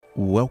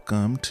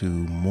Welcome to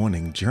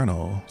Morning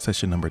Journal,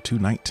 session number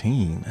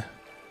 219.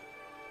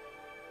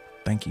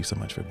 Thank you so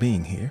much for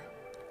being here.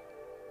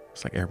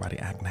 It's like everybody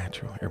act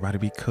natural. Everybody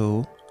be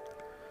cool.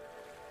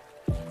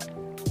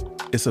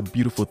 It's a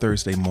beautiful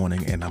Thursday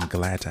morning, and I'm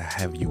glad to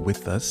have you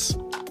with us.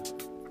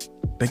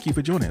 Thank you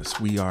for joining us.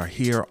 We are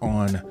here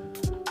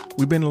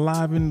we've been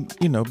live and,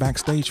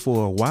 backstage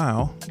for a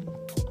while.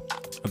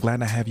 I'm glad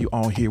to have you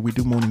all here. We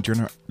do Morning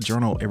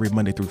Journal every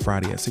Monday through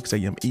Friday at 6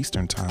 a.m.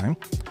 Eastern Time.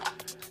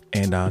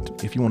 And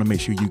if you want to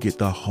make sure you get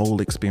the whole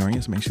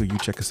experience, make sure you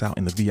check us out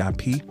in the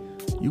VIP.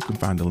 You can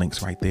find the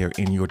links right there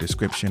in your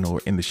description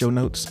or in the show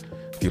notes.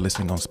 If you're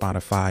listening on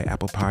Spotify,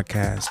 Apple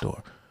Podcast,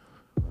 or,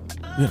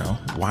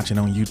 watching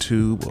on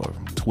YouTube or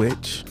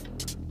Twitch,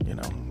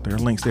 there are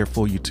links there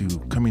for you to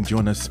come and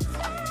join us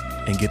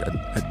and get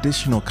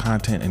additional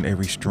content in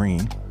every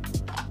stream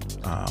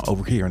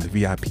over here in the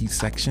VIP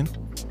section.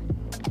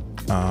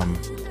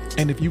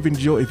 And if you've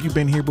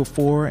been here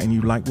before and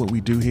you like what we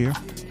do here,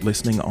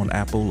 listening on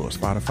Apple or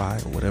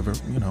Spotify or whatever,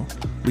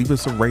 leave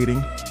us a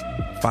rating,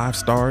 5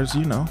 stars.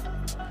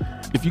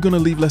 If you're going to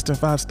leave less than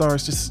 5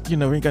 stars, just, ain't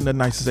got nothing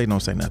nice to say, don't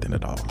say nothing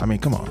at all. I mean,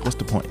 come on, what's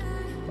the point?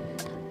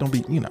 Don't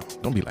be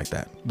like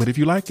that. But if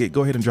you like it,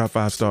 go ahead and drop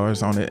 5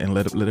 stars on it and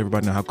let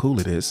everybody know how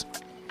cool it is.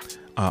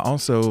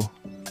 Also,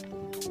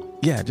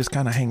 just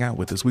kind of hang out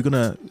with us. We're going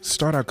to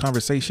start our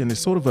conversation.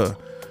 It's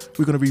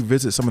we're going to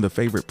revisit some of the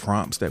favorite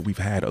prompts that we've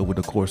had over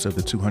the course of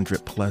the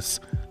 200 plus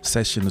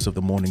sessions of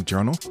the Morning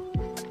Journal,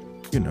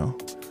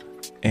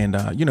 and,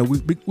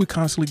 we're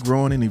constantly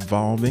growing and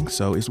evolving.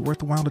 So it's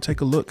worthwhile to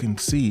take a look and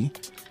see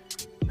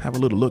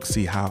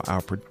how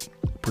our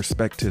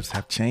perspectives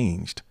have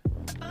changed.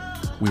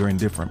 We're in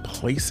different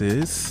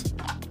places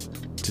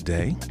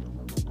today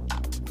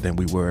than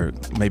we were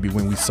maybe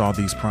when we saw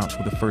these prompts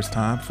for the first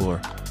time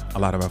for a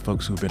lot of our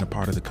folks who've been a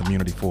part of the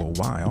community for a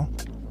while.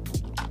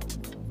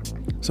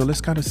 So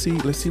let's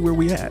see where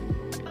we at.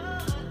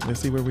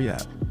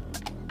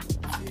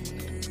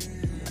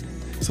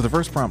 So the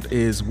first prompt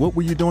is, what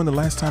were you doing the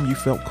last time you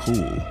felt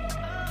cool?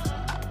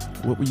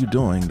 What were you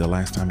doing the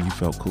last time you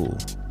felt cool?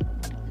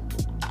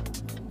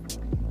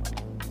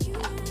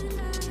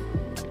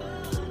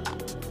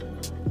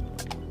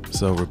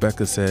 So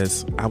Rebecca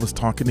says, I was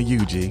talking to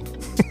you, G.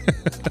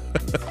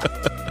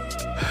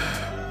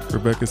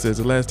 Rebecca says,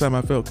 the last time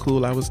I felt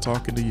cool, I was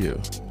talking to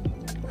you.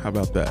 How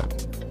about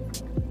that?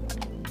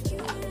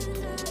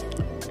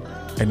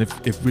 And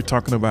if we're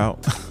talking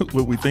about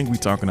what we think we're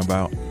talking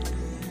about,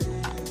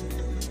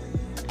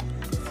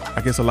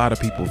 I guess a lot of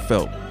people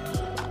felt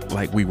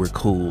like we were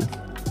cool.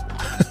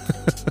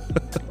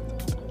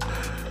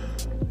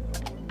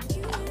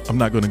 I'm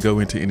not going to go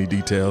into any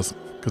details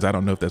because I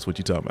don't know if that's what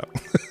you're talking about.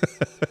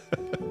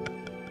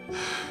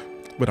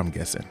 But I'm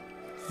guessing.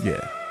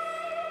 Yeah.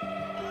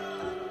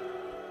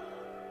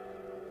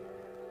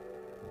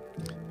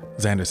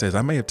 Xander says,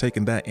 I may have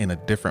taken that in a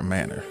different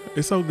manner.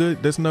 It's so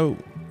good.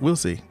 We'll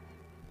see.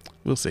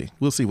 We'll see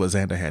what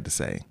Xander had to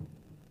say.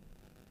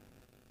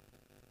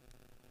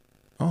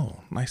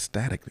 Oh, nice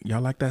static.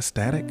 Y'all like that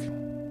static?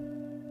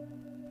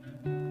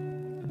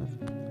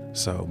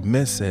 So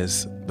Miss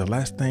says, the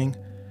last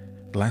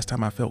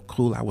time I felt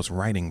cool, I was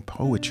writing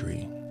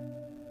poetry.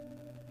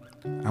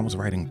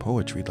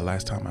 The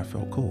last time I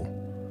felt cool.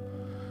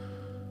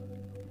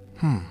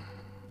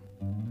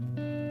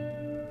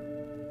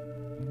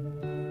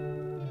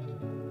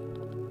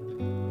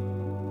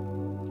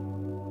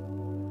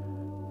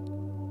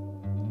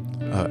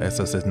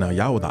 Essa says, no,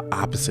 y'all were the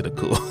opposite of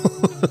cool.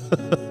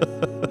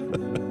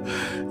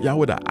 Y'all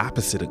were the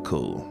opposite of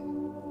cool.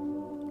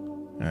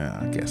 Yeah,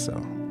 I guess so.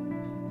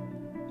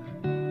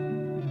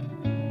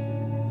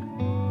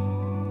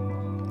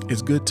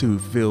 It's good to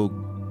feel,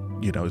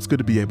 it's good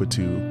to be able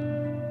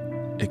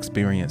to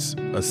experience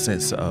a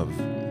sense of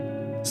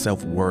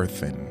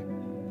self-worth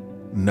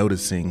and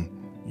noticing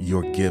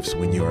your gifts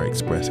when you are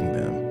expressing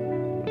them.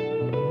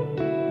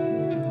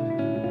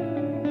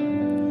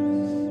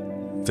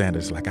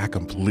 Xander's like, I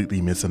completely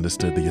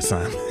misunderstood the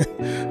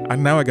assignment.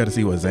 Now I got to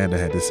see what Xander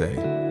had to say.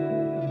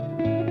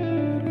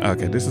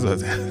 Okay, this is what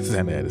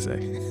Xander had to say.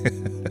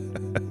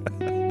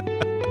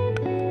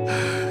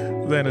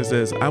 Xander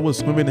says, I was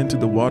swimming into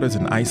the waters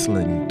in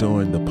Iceland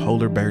during the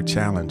Polar Bear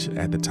Challenge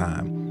at the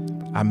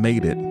time. I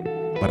made it,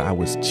 but I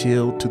was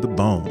chilled to the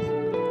bone.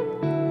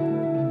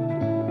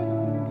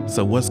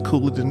 So what's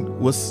cooler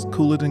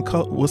than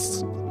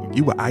cold?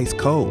 You were ice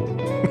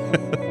cold.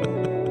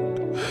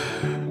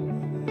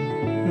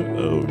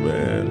 Oh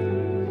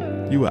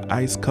man, you were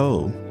ice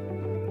cold.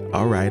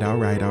 All right.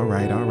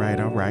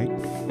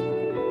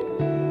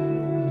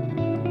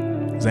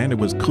 Xander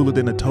was cooler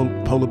than a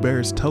polar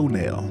bear's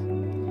toenail.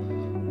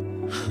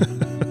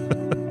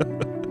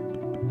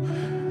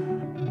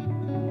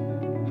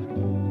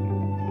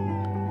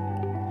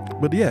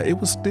 But yeah, it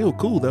was still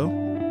cool though.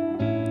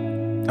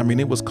 I mean,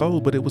 it was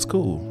cold, but it was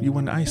cool. You were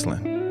in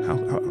Iceland.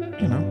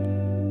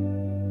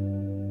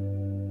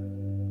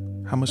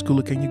 How much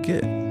cooler can you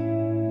get?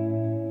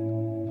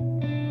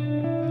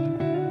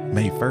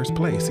 Made first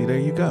place. See, there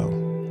you go.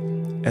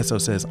 Eso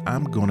says,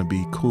 I'm going to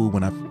be cool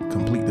when I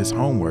complete this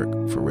homework,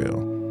 for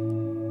real.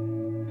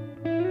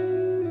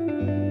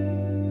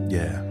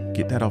 Yeah,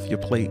 get that off your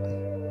plate.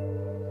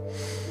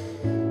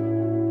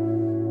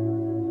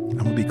 I'm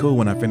going to be cool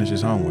when I finish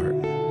this homework.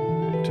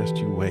 Just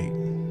you wait.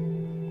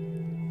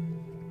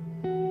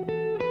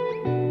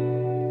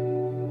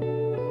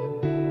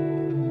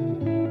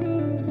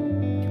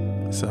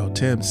 So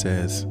Tim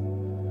says,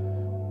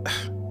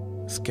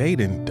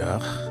 skating, duh.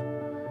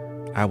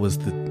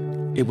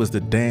 It was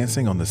the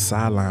dancing on the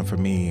sideline for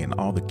me, and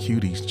all the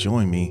cuties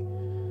joined me.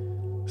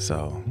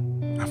 So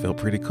I felt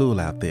pretty cool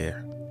out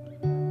there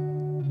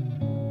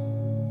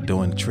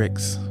doing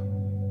tricks,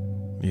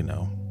 you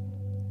know.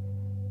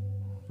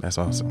 That's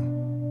awesome.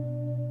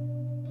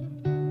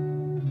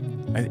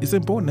 It's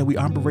important that we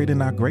operate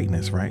in our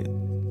greatness, right?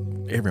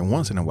 Every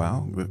once in a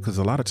while, because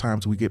a lot of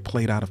times we get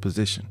played out of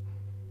position.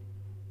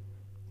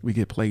 We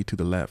get played to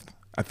the left.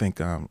 I think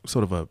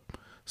sort of a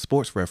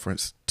sports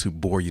reference to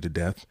bore you to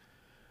death.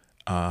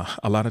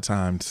 A lot of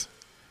times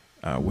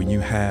when you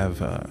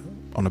have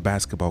on a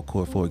basketball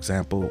court, for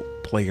example,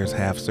 players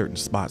have certain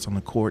spots on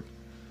the court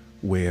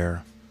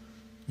where,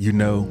 you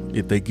know,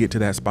 if they get to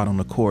that spot on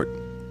the court,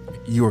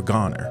 you're a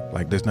goner.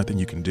 Like, there's nothing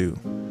you can do.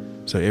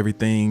 So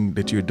everything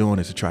that you're doing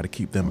is to try to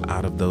keep them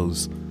out of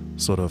those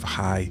sort of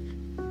high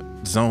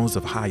zones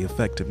of high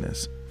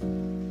effectiveness.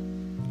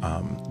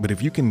 But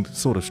if you can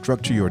sort of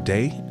structure your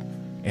day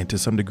and to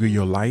some degree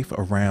your life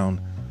around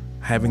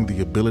having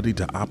the ability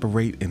to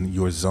operate in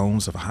your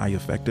zones of high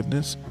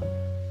effectiveness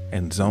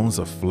and zones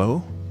of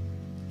flow,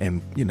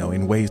 and, you know,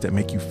 in ways that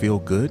make you feel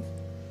good,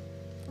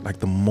 like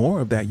the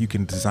more of that you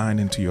can design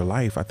into your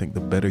life, I think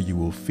the better you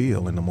will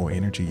feel and the more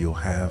energy you'll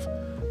have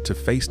to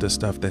face the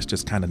stuff that's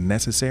just kind of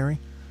necessary,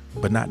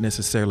 but not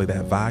necessarily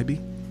that vibey,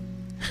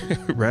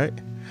 right?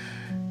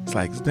 It's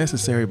like it's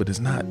necessary, but it's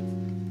not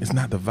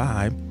the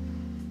vibe.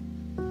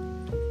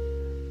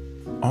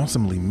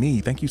 Awesomely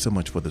me. Thank you so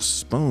much for the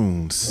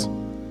spoons.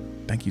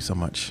 Thank you so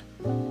much.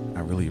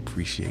 I really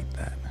appreciate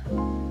that.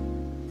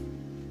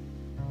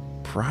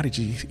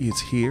 Prodigy is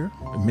here.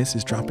 Miss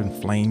is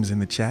dropping flames in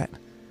the chat.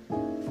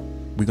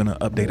 We're going to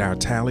update our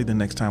tally the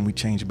next time we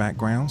change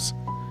backgrounds.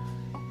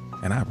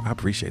 And I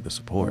appreciate the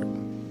support.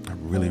 I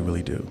really,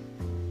 really do.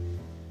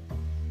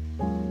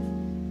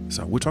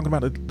 So we're talking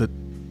about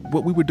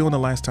what we were doing the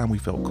last time we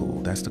felt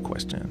cool. That's the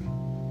question.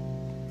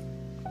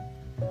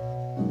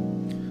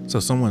 So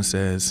someone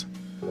says,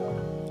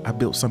 I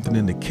built something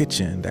in the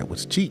kitchen that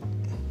was cheap.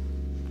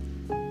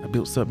 I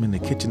built something in the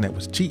kitchen that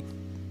was cheap.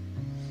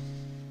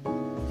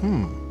 I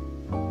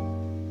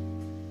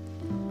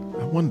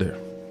wonder.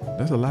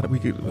 There's a lot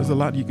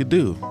you could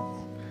do.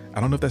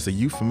 I don't know if that's a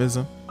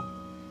euphemism,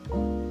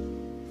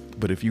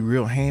 but if you're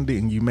real handy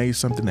and you made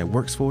something that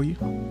works for you,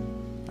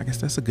 I guess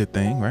that's a good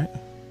thing, right?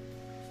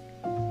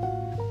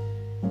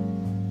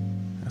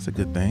 That's a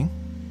good thing.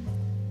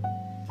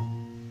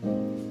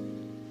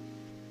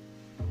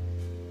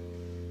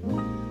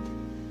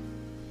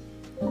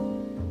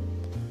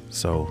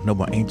 So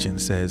Noble Ancient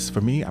says,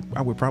 for me,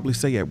 I would probably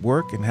say at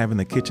work and having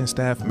the kitchen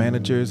staff,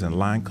 managers, and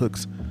line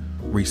cooks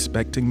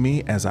respecting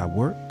me as I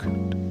work.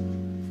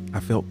 I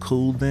felt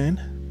cool then.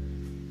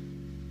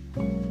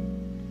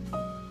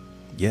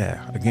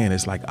 Yeah, again,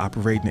 it's like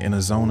operating in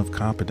a zone of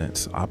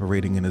competence,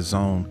 operating in a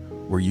zone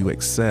where you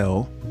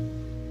excel.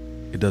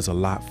 It does a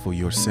lot for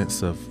your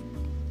sense of,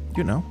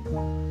 you know,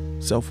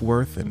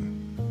 self-worth,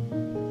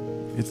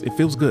 and it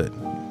feels good.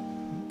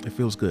 It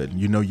feels good.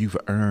 You know you've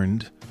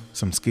earned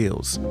some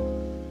skills.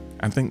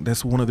 I think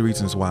that's one of the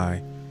reasons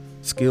why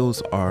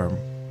skills are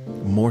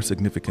more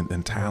significant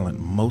than talent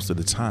most of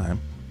the time,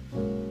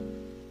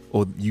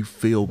 or you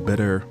feel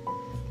better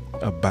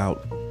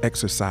about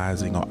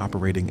exercising or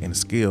operating in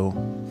skill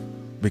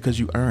because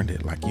you earned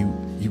it. Like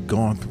you've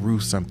gone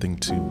through something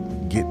to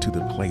get to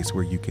the place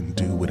where you can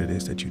do what it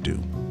is that you do.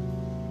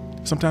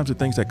 Sometimes the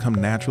things that come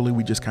naturally,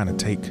 we just kind of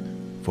take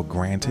for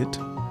granted.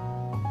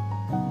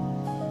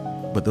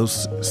 But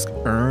those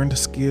earned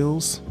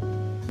skills,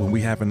 when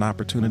we have an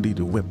opportunity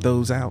to whip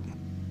those out,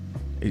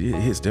 it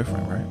hits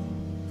different, right?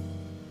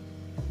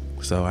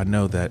 So I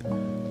know that,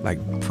 like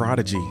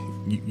Prodigy,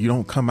 you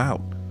don't come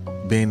out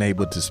being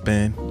able to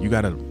spin. You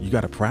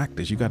gotta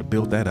practice. You gotta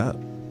build that up.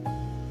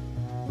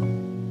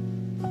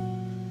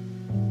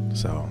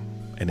 So,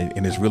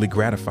 and it's really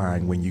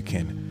gratifying when you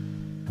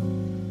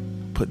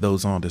can put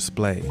those on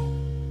display.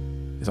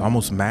 It's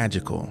almost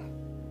magical.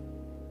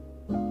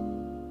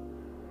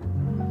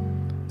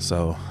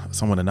 So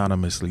someone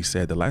anonymously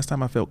said, the last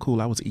time I felt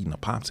cool, I was eating a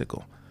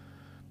popsicle.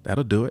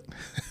 That'll do it.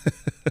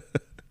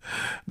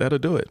 That'll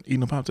do it.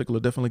 Eating a popsicle will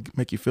definitely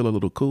make you feel a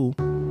little cool.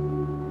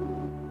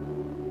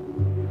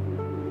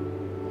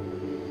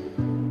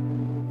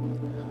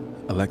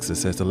 Alexa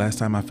says, the last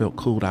time I felt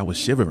cool, I was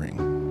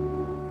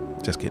shivering.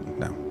 Just kidding.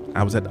 No.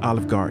 I was at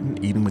Olive Garden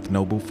eating with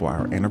Noble for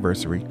our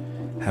anniversary,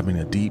 having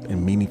a deep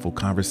and meaningful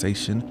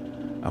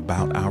conversation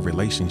about our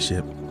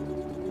relationship.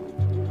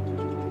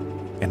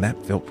 And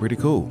that felt pretty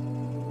cool.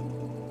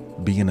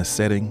 Be in a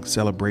setting,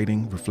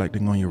 celebrating,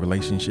 reflecting on your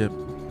relationship,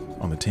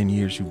 on the 10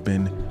 years you've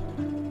been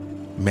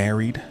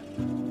married.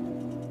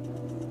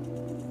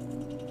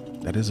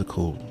 That is a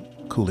cool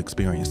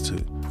experience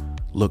to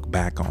look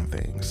back on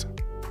things.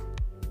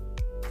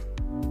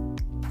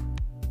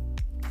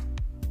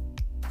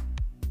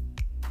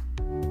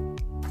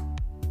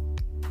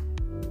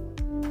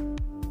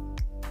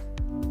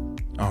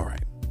 All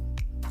right.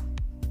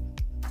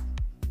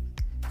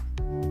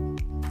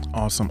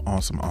 Awesome.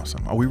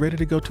 Are we ready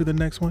to go to the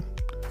next one?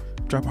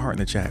 Drop a heart in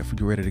the chat if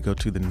you're ready to go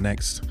to the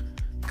next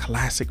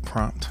classic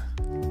prompt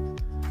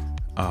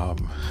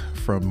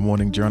from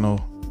Morning Journal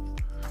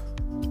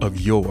of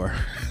yore.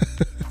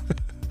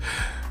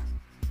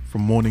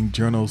 From Morning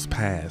Journals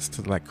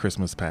past, like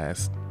Christmas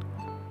past.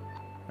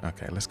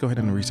 Okay, let's go ahead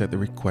and reset the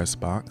request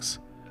box,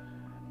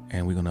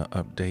 and we're gonna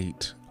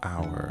update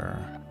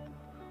our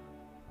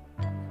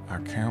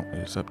count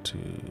is up to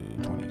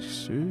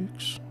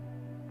 26.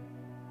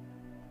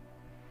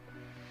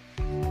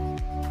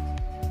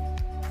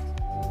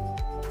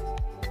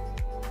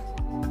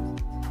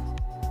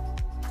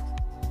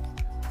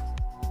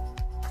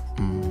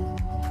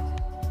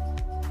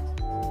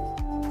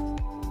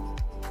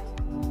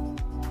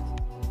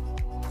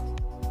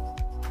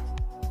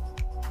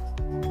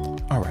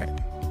 All right.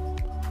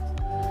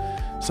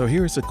 So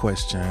here's a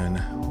question.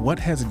 What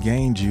has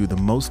gained you the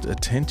most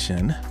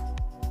attention?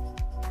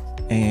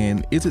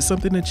 And is it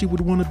something that you would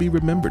want to be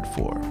remembered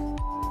for?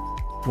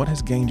 What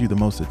has gained you the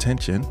most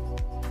attention?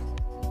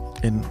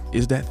 And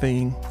is that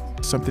thing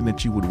something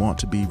that you would want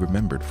to be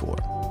remembered for?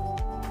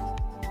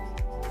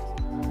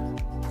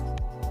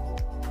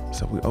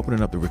 So if we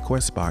open up the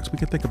request box, we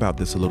can think about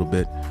this a little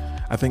bit.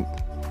 I think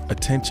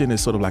attention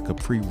is sort of like a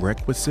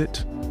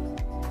prerequisite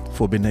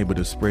for being able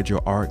to spread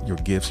your art, your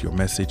gifts, your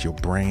message, your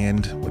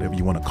brand, whatever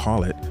you want to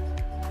call it.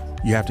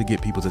 You have to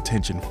get people's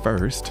attention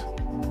first.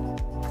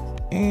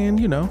 And,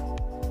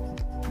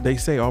 they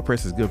say all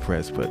press is good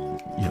press, but,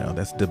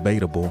 that's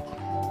debatable.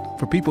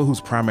 For people whose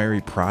primary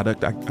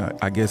product,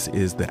 I guess,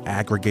 is the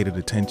aggregated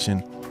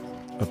attention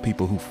of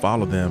people who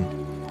follow them,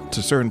 to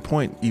a certain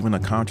point, even a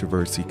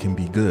controversy can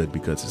be good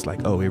because it's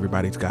like, oh,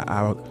 everybody's got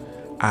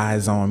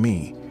eyes on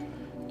me.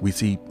 We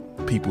see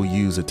people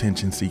use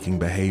attention-seeking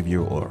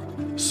behavior or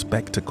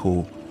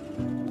spectacle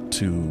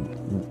to,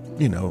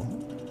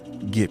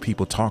 get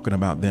people talking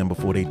about them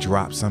before they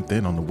drop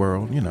something on the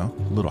world, a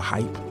little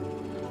hype.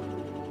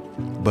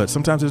 But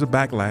sometimes there's a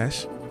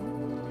backlash.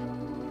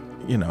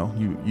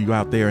 You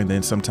out there, and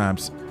then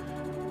sometimes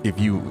if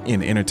you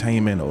in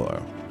entertainment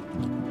or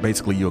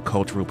basically you're a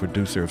cultural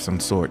producer of some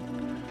sort,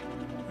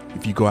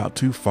 if you go out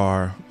too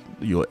far,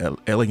 you'll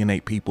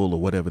alienate people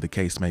or whatever the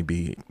case may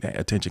be.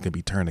 Attention can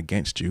be turned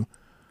against you.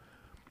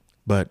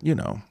 But,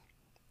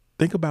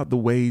 think about the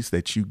ways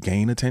that you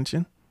gain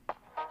attention,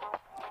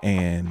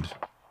 and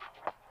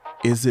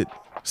is it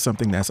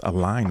something that's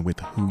aligned with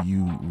who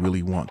you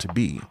really want to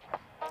be?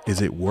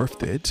 Is it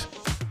worth it,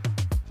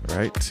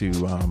 right, to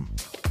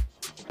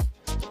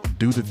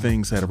do the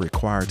things that are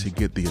required to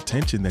get the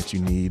attention that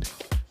you need?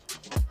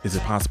 Is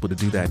it possible to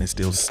do that and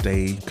still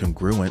stay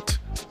congruent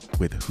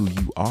with who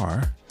you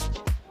are?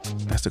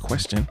 That's the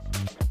question.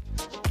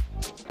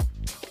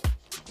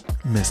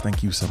 Miss,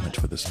 thank you so much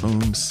for the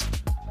spoons.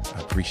 I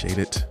appreciate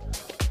it.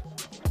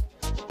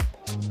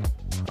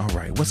 All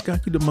right, what's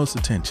got you the most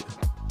attention?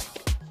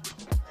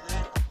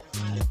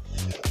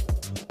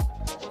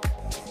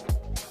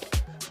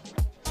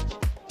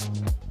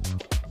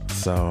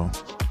 So,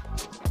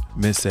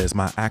 Miss says,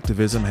 my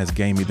activism has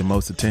gained me the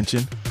most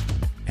attention,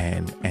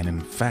 and an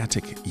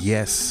emphatic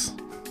yes.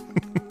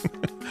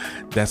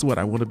 That's what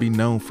I want to be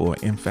known for,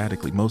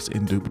 emphatically, most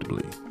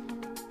indubitably.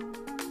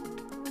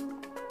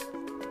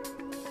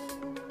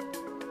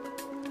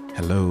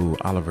 Hello,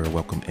 Oliver,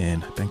 welcome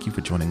in. Thank you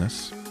for joining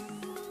us.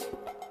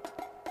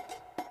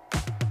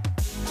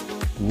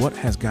 What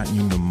has gotten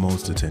you the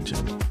most attention?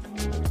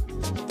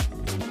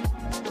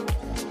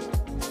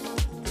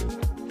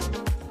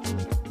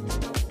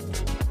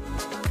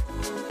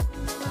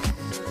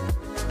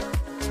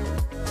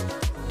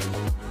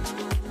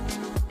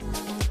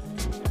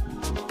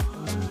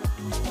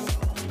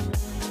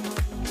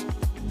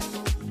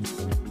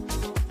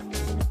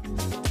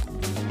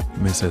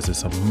 Miss says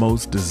it's a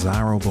most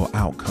desirable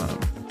outcome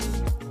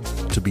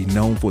to be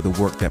known for the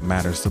work that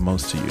matters the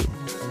most to you.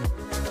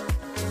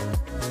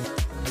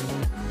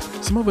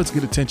 Some of us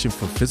get attention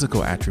for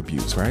physical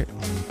attributes, right?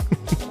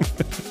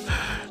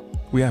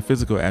 We have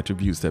physical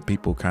attributes that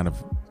people kind of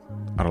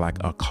are like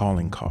a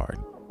calling card.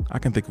 I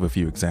can think of a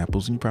few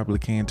examples, and you probably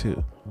can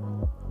too.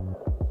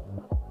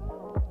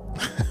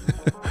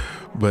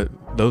 But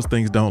those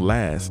things don't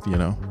last,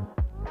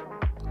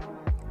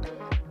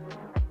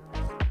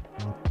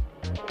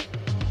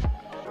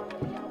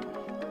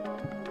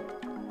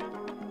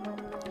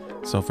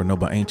 So for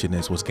Noble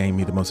Ancientness, what's gained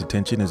me the most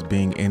attention is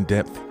being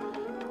in-depth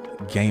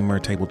gamer,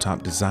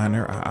 tabletop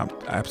designer. I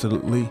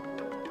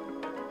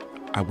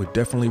would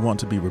definitely want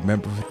to be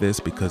remembered for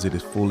this because it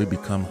has fully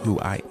become who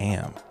I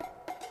am.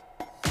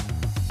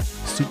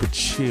 Super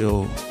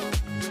Chill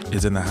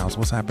is in the house.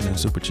 What's happening,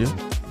 Super Chill?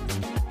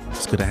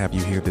 It's good to have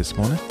you here this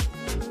morning.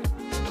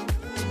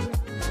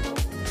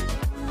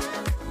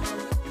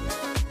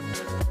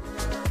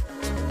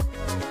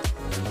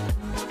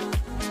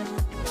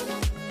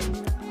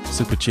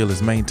 Super Chill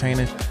is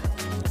maintaining.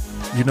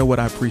 You know what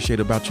I appreciate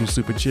about you,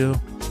 Super Chill?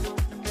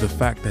 The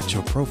fact that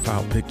your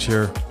profile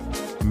picture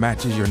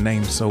matches your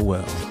name so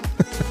well.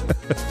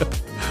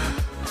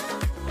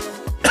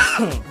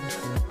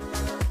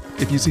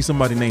 If you see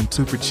somebody named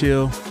Super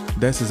Chill,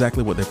 that's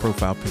exactly what their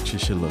profile picture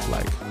should look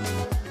like.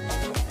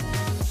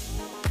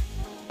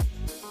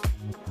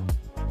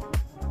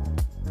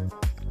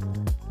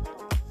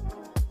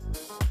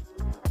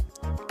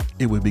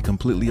 It would be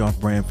completely off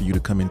brand for you to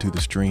come into the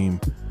stream,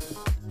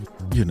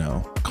 you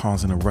know,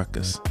 causing a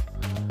ruckus.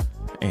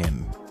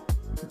 And,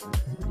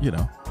 you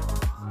know,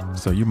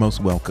 so you're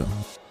most welcome.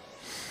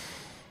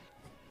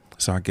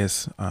 So I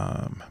guess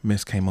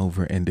Miss came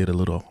over and did a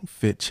little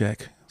fit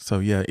check. So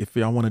yeah, if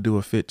y'all want to do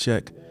a fit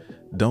check,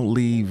 don't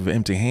leave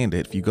empty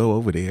handed. If you go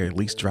over there, at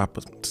least drop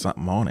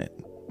something on it.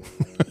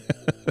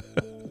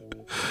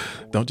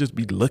 Don't just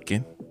be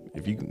looking.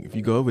 If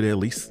you go over there, at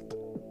least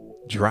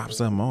drop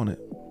something on it.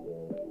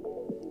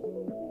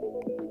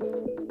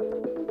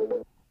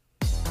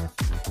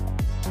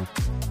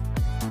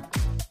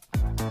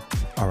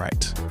 All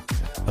right.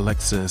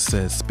 Alexa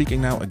says,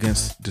 speaking out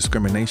against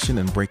discrimination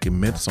and breaking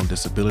myths on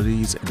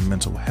disabilities and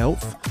mental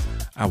health,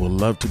 I would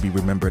love to be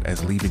remembered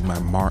as leaving my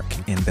mark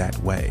in that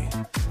way.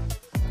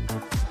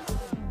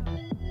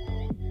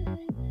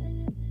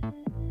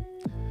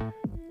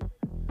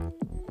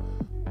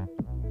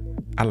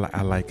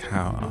 I like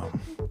how,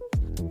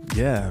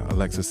 yeah,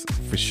 Alexis,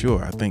 for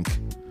sure.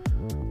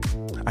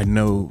 I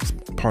know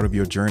part of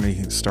your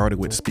journey started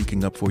with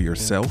speaking up for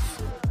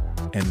yourself,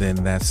 and then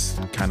that's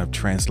kind of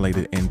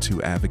translated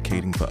into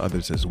advocating for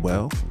others as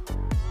well.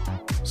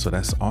 So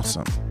that's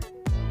awesome.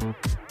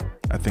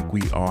 I think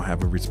we all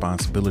have a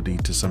responsibility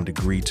to some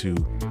degree to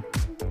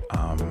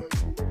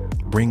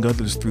bring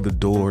others through the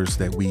doors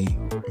that we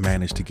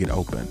manage to get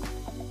open.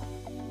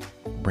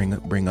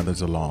 Bring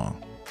others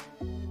along.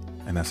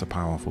 And that's a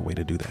powerful way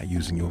to do that,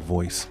 using your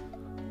voice.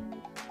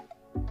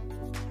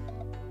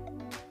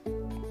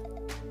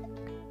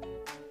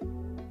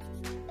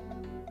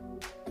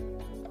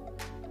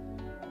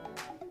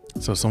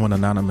 So someone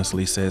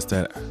anonymously says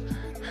that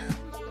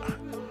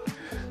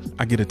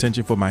I get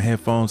attention for my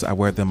headphones. I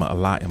wear them a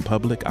lot in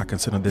public. I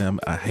consider them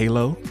a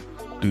halo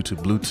due to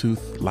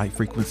Bluetooth light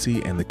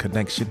frequency and the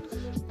connection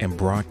and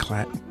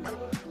broadcast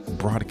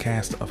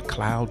of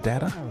cloud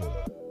data.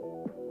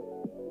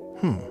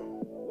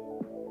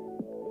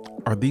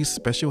 Are these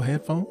special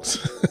headphones?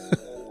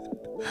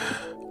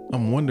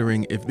 I'm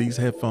wondering if these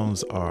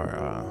headphones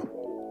are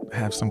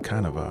have some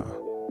kind of a,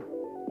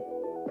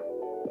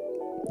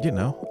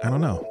 I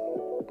don't know.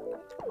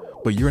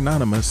 But you're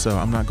anonymous, so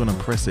I'm not going to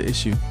press the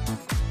issue.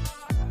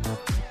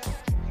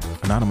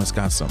 Anonymous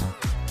got some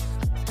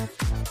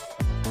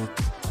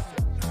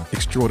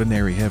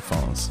extraordinary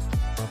headphones.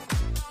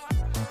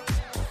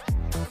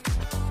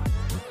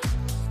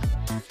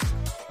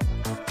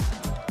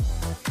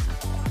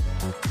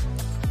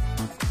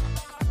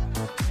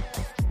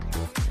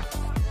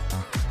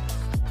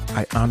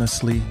 I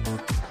honestly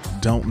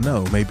don't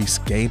know. Maybe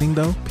skating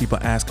though. People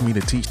ask me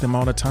to teach them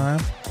all the time.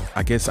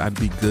 I guess I'd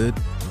be good.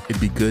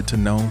 It'd be good to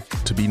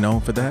be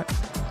known for that.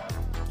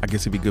 I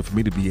guess it'd be good for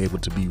me to be able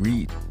to be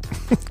read.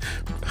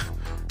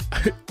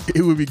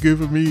 It would be good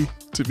for me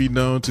to be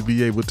known to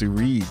be able to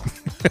read.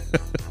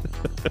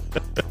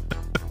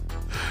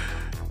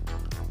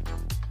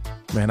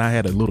 Man, I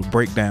had a little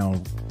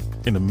breakdown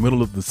in the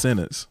middle of the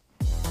sentence.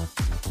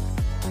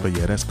 But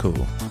yeah, that's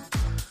cool.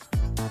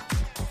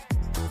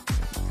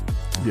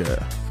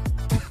 Yeah.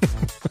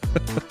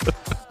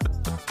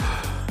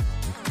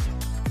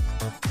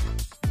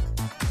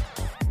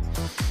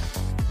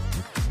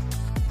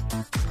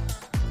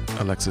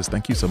 Alexis,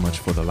 thank you so much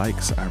for the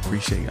likes. I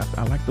appreciate it.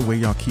 I like the way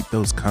y'all keep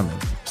those coming.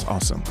 It's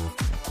awesome.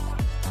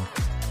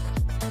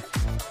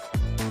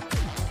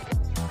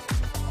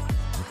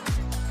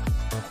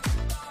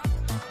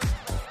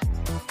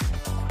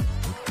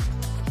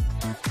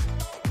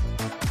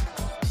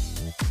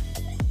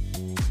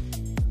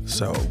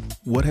 So,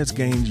 what has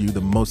gained you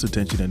the most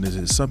attention, and is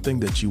it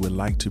something that you would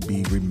like to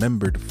be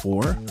remembered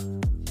for?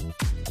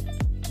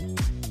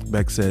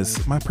 Beck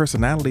says, my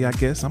personality, I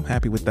guess. I'm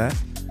happy with that.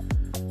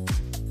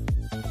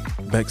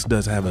 Bex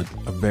does have a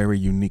very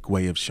unique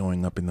way of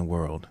showing up in the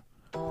world.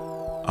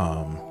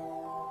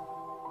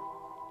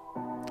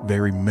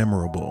 Very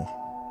memorable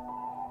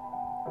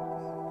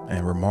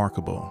and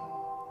remarkable.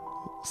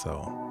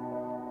 So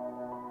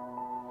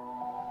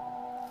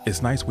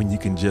it's nice when you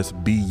can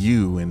just be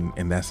you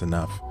and that's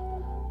enough.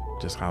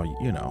 Just how,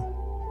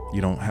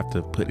 you don't have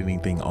to put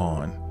anything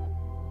on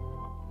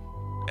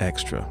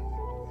extra.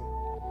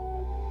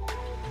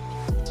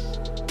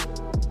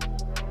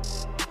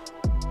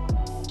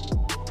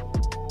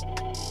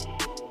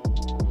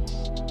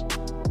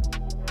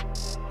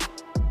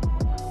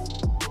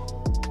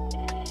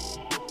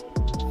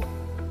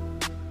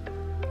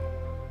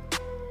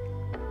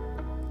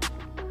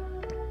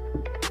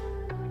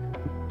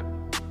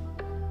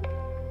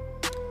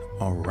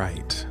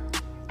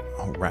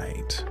 All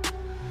right.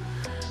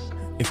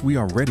 If we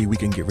are ready, we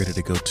can get ready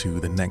to go to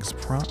the next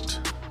prompt.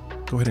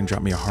 Go ahead and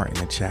drop me a heart in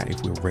the chat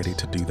if we're ready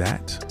to do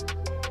that.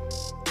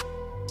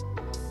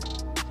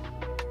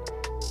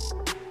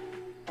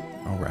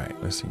 All right,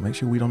 let's see. Make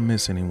sure we don't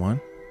miss anyone.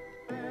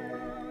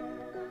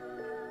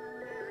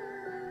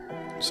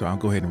 So I'll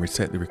go ahead and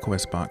reset the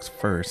request box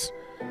first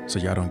so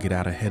y'all don't get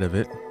out ahead of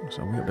it.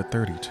 So we're up to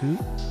 32.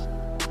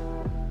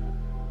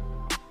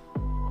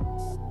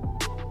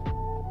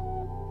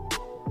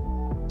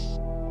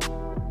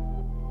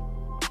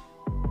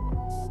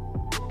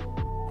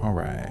 All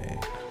right.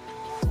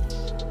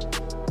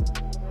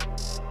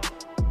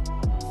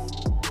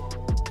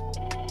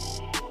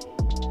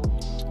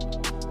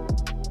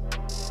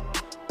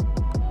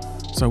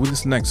 So with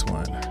this next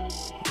one,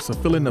 so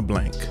fill in the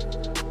blank.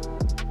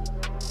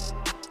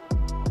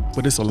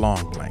 But it's a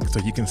long blank,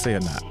 so you can say a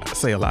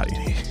lot in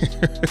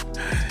here.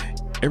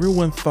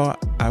 Everyone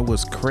thought I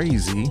was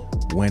crazy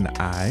when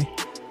I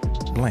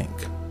blank.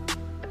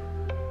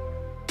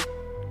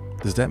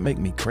 Does that make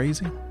me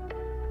crazy?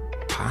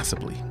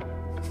 Possibly.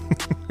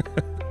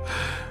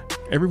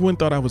 Everyone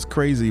thought I was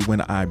crazy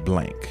when I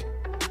blank.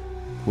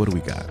 What do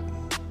we got?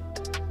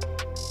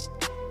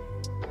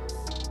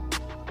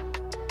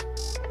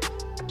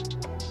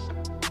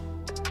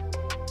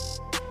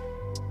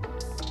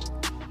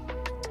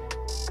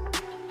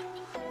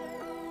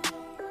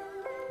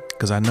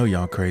 Because I know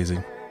y'all crazy.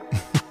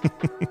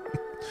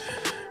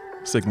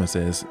 Sigma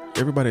says,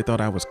 everybody thought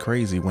I was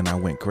crazy when I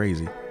went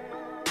crazy.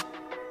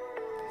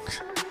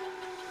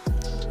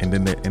 And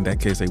then in that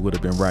case, they would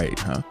have been right,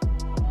 huh?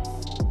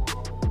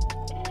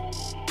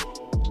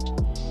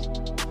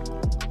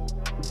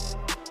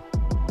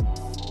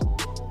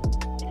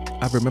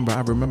 I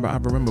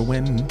remember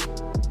when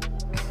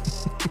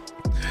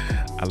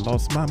I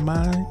lost my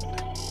mind.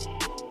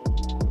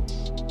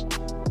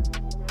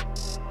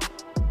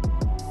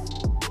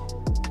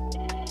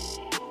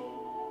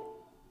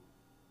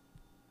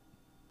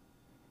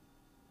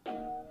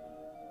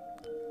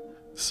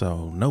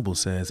 So Noble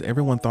says,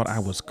 everyone thought I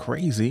was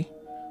crazy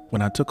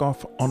when I took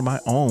off on my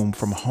own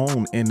from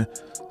home in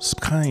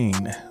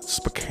Spokane,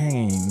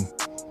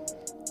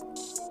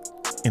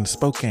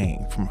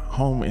 from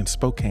home in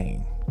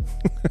Spokane.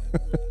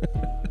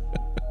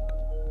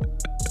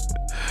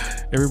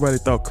 Everybody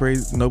thought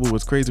Noble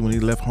was crazy when he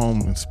left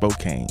home in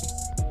Spokane.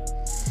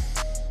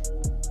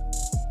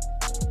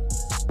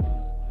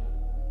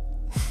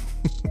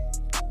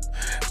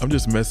 I'm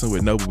just messing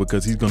with Noble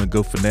because he's going to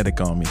go phonetic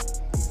on me.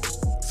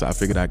 So I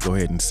figured I'd go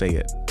ahead and say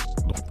it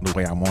the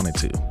way I wanted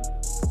to.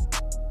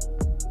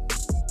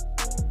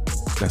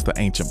 That's the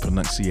ancient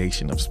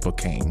pronunciation of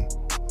Spokane.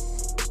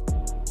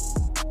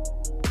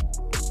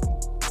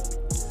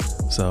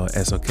 So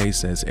SOK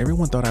says,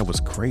 everyone thought I was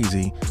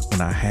crazy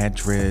when I had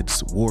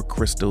dreads, wore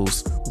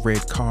crystals,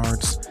 read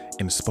cards,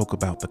 and spoke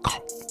about the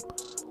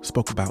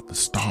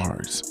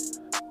stars.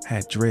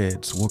 Had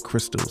dreads, wore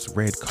crystals,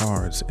 read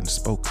cards, and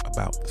spoke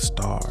about the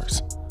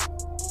stars.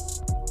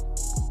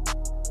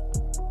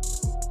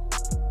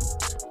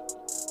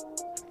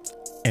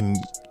 And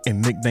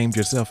nicknamed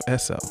yourself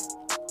Esso.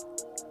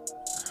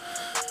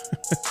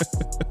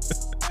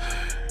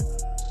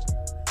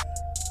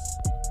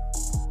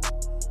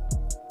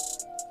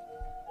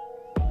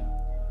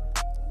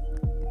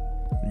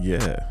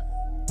 Yeah,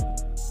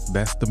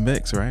 that's the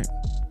mix, right?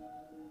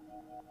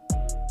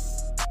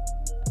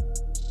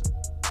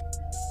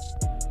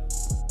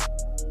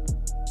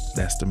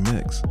 That's the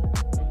mix.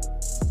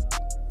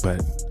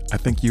 But I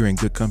think you're in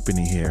good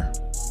company here.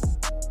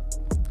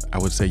 I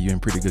would say you're in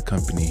pretty good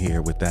company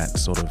here with that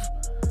sort of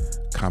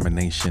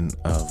combination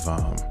of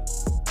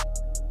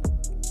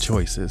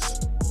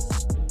choices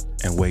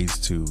and ways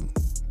to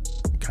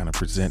kind of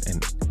present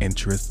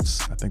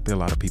interests. I think there are a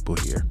lot of people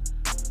here.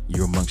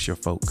 You're amongst your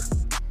folk.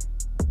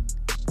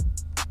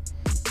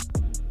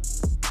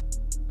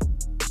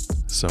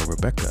 So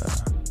Rebecca,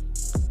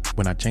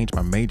 when I changed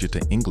my major to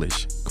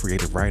English,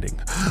 creative writing.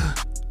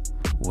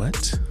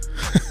 What?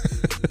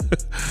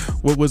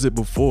 What was it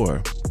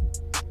before?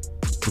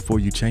 Before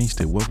you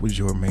changed it, what was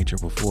your major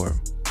before?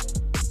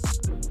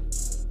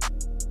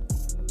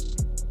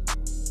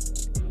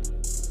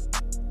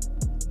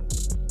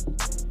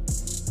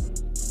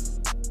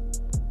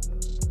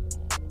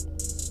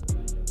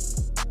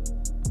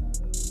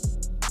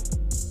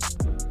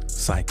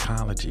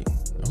 Psychology.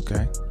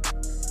 Okay.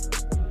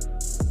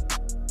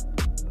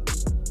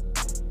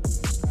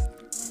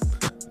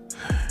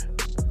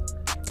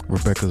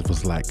 Rebecca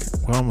was like,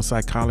 well, I'm a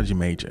psychology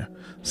major.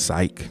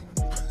 Psych.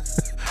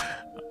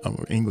 I'm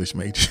an English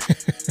major.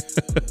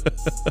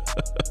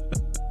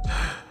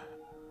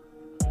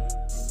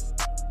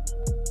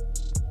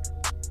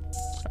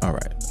 All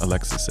right.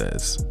 Alexa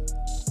says,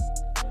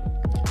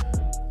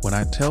 when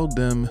I tell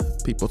them,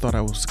 people thought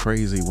I was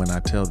crazy when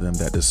I tell them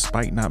that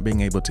despite not being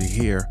able to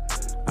hear,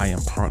 I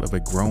am part of a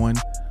growing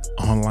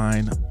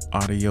online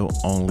audio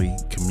only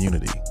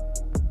community.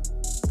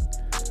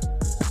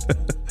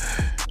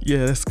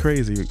 Yeah, that's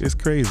crazy. It's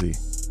crazy.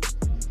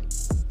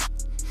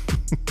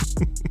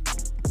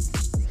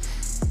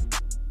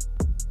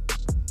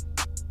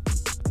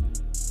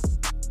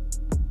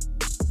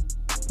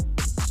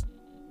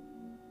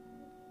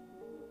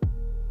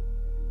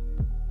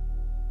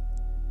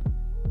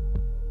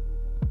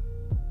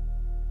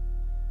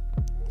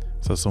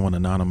 So someone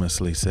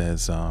anonymously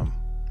says,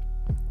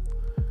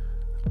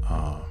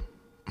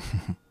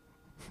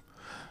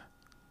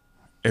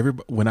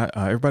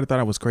 everybody thought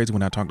I was crazy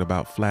when I talked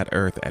about flat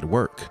Earth at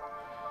work.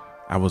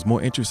 I was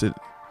more interested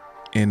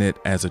in it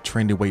as a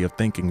trendy way of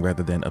thinking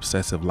rather than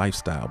obsessive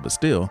lifestyle. But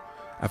still,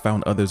 I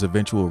found others'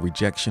 eventual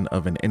rejection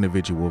of an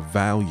individual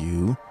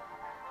value.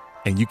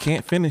 And you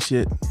can't finish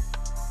it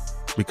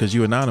because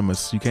you're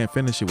anonymous. You can't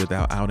finish it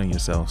without outing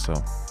yourself. So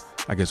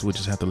I guess we'll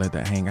just have to let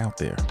that hang out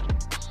there.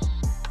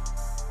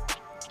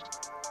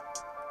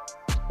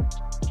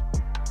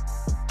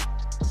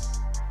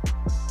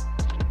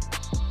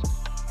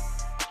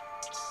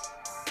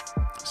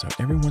 So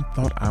everyone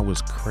thought I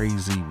was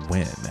crazy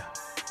when.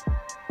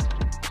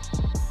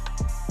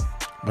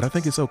 But I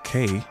think it's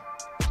okay.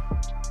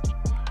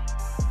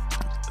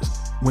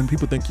 When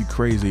people think you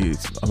crazy,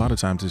 a lot of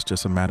times it's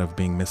just a matter of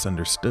being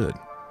misunderstood.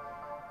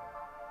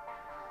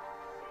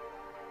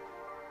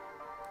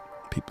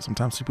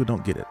 Sometimes people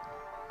don't get it.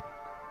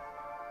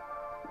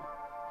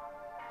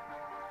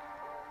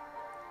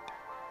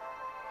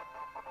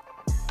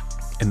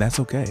 And that's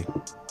okay.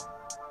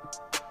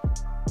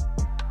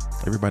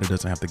 Everybody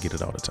doesn't have to get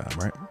it all the time,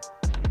 right?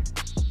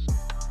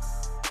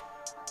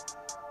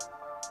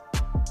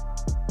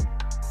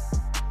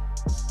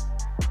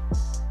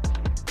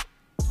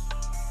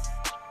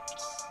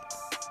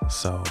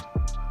 So,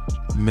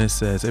 Miss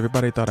says,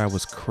 everybody thought I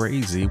was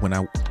crazy when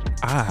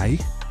I,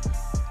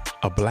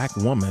 a black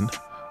woman,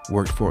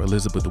 worked for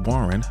Elizabeth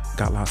Warren,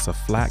 got lots of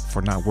flack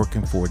for not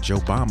working for Joe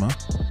Obama.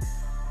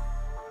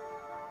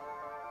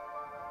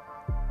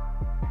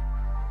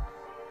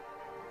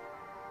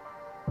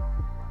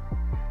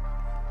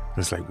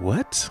 It's like,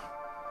 what?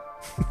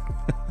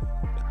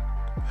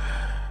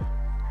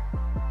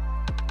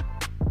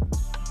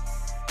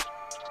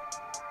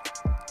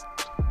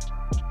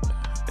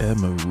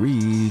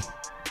 Marie.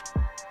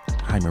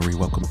 Hi, Marie.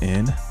 Welcome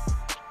in.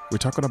 We're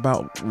talking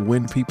about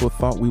when people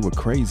thought we were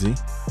crazy.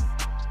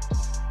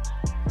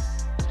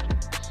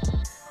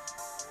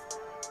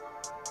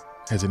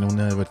 Has anyone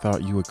ever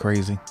thought you were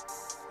crazy?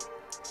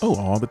 Oh,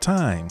 all the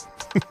time.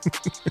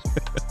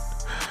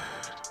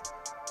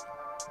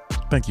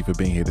 Thank you for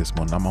being here this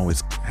morning. I'm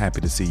always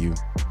happy to see you.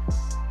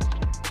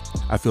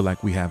 I feel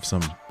like we have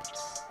some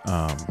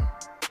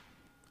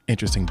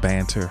interesting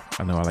banter.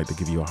 I know I like to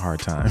give you a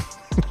hard time.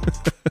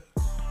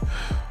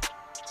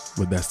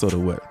 But that's sort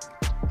of what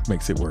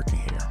makes it work in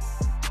here.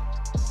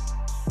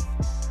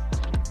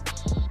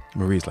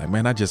 Marie's like,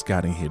 man, I just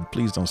got in here.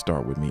 Please don't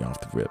start with me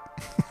off the rip.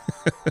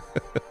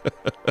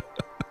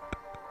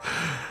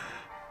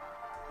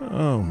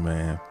 Oh,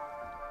 man.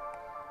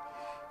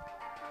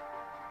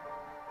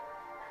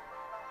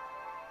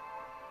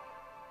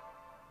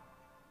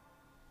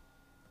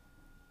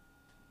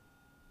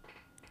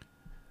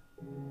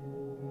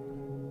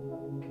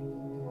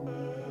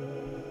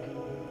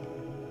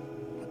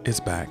 It's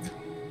back.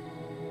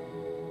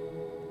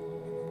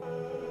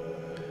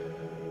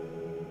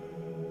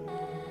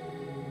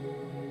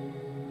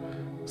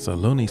 So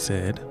Looney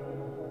said,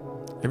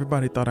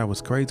 everybody thought I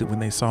was crazy when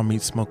they saw me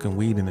smoking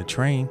weed in the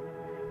train.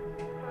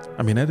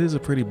 I mean, that is a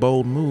pretty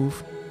bold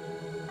move.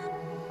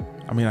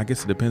 I mean, I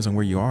guess it depends on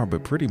where you are,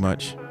 but pretty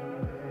much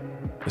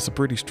it's a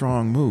pretty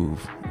strong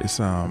move. It's,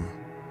 I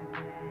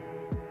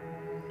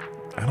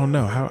don't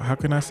know. How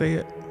can I say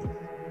it?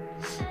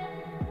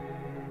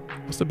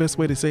 What's the best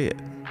way to say it?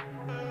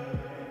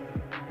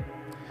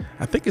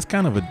 I think it's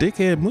kind of a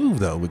dickhead move,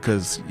 though,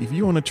 because if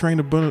you on a train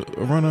to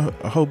run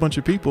a whole bunch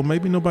of people,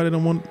 maybe nobody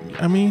don't want.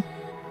 I mean,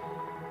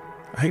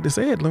 I hate to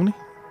say it, Looney.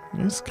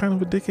 It's kind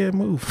of a dickhead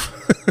move.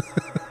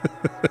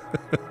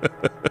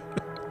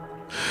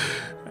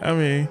 I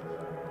mean,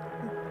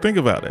 think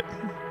about it.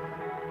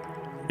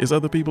 Is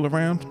other people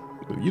around?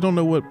 You don't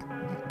know what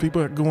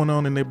people are going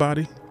on in their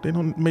body.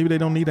 Maybe they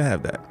don't need to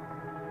have that.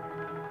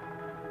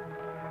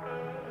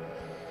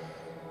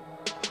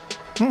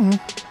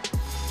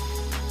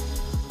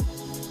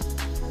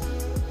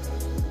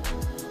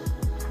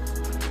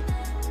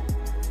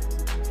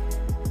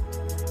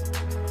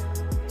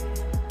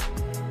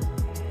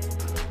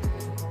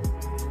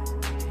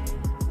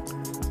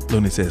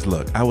 Looney says,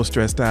 look, I was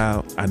stressed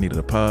out. I needed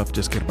a puff.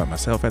 Just cared about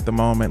myself at the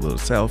moment. A little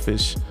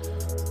selfish.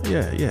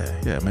 Yeah.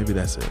 Maybe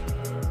that's it.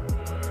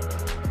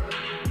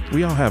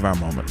 We all have our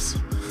moments.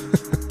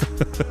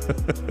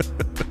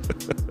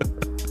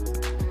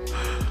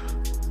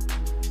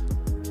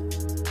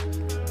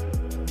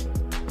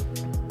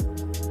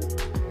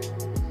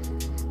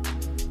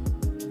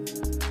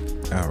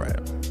 All right.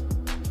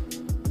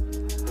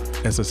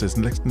 Esther says,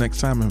 next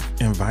time,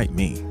 invite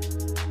me.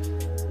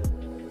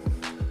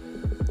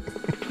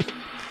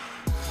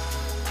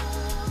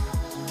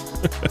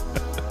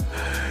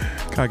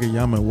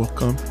 Kageyama,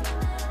 welcome.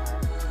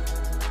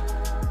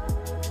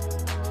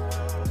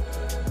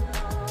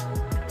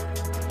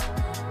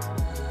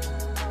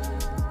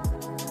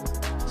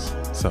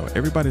 So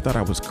everybody thought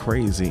I was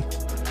crazy.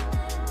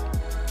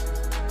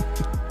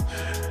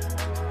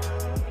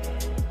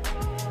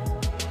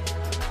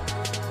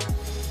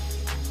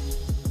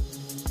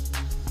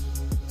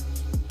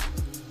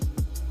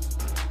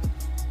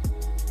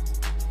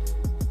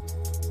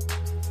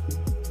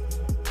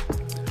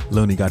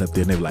 Looney got up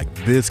there and they were like,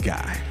 this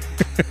guy.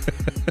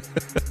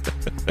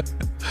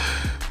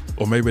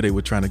 Or maybe they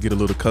were trying to get a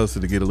little closer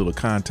to get a little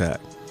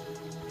contact.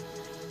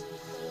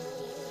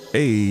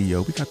 Hey,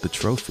 yo, we got the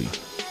trophy.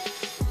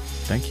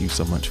 Thank you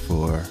so much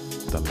for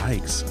the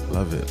likes.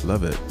 Love it.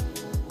 Love it.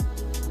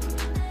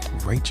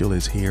 Rachel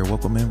is here.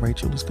 Welcome in,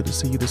 Rachel. It's good to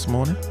see you this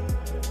morning.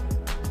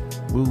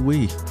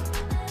 Woo-wee.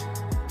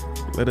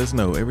 Let us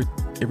know.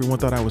 Everyone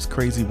thought I was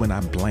crazy when I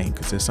blank.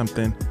 Is there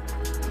something?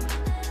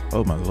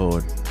 Oh, my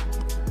Lord.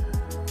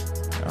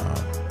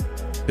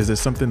 Is there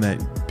something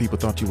that people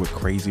thought you were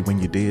crazy when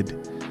you did?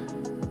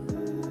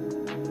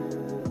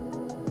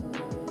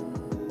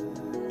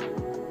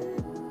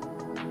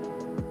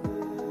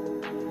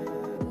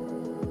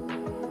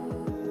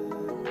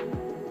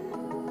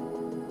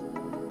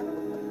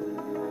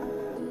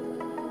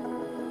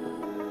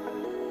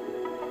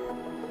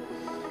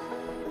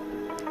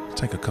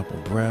 Take a couple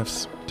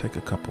breaths. Take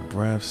a couple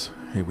breaths.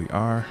 Here we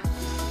are.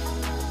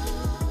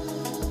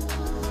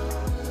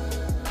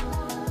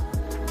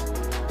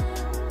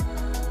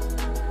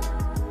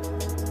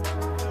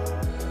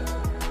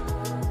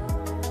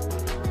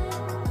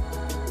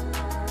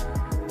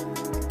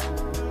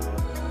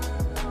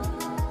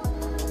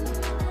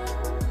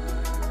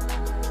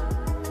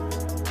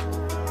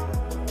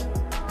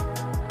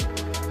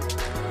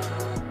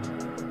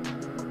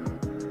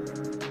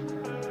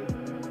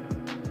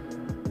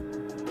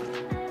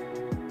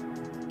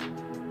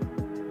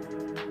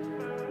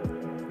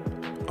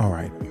 All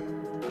right,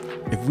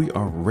 if we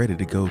are ready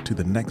to go to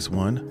the next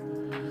one,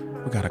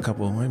 we got a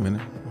couple. Wait a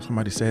minute,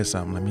 somebody said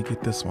something. Let me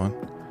get this one.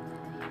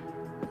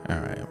 All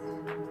right.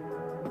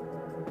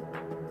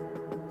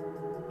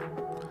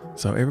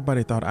 So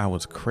everybody thought I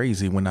was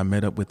crazy when I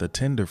met up with a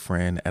Tinder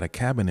friend at a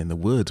cabin in the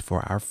woods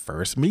for our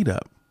first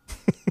meetup.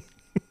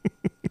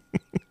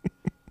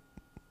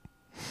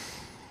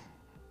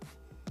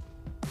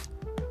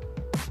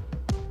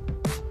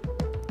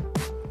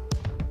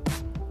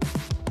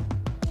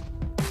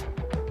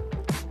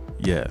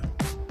 Yeah,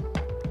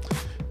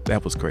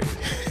 that was crazy.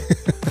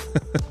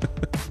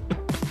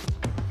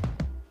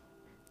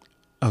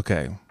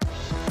 Okay,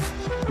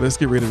 let's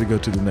get ready to go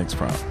to the next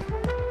prompt.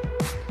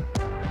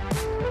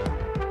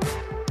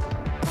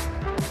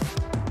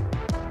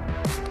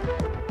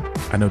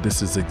 I know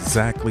this is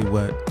exactly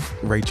what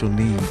Rachel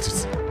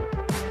needs.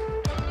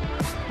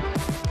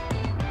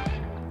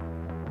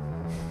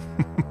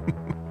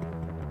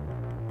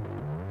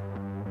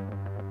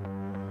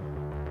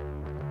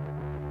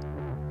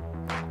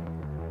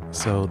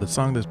 So the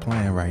song that's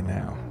playing right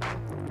now,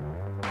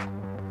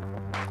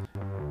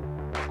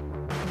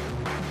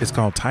 it's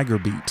called Tiger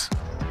Beat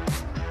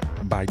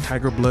by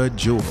Tiger Blood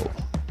Jewel.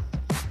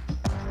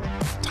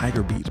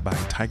 Tiger Beat by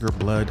Tiger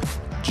Blood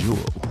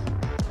Jewel.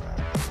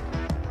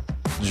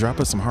 Drop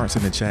us some hearts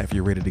in the chat if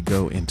you're ready to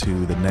go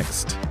into the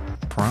next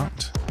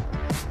prompt.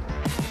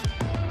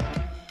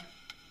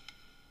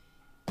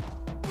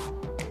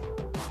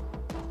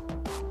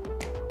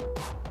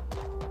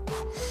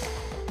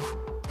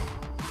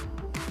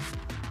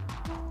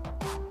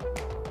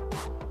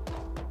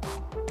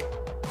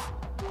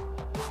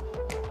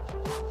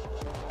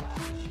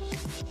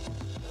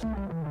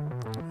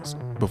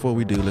 Before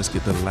we do, let's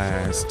get the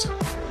last.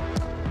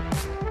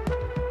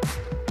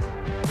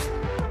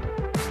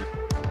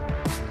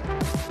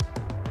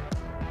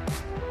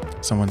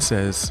 Someone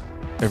says,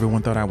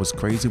 everyone thought I was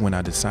crazy when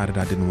I decided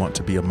I didn't want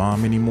to be a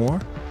mom anymore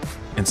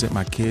and sent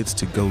my kids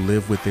to go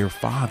live with their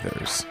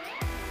fathers.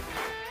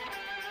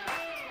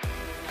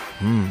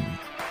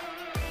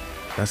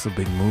 That's a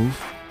big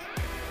move.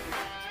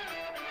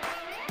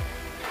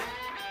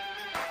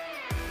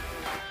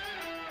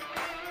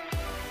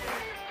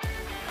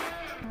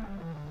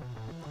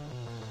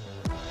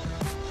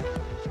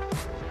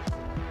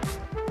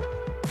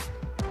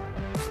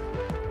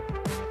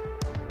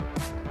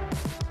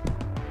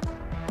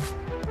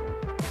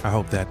 I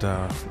hope that,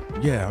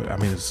 yeah, I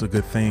mean, it's a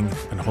good thing.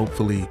 And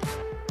hopefully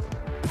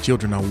the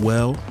children are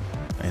well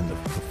and the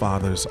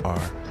fathers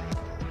are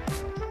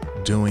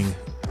doing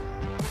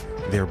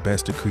their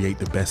best to create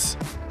the best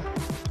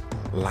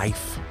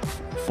life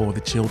for the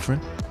children.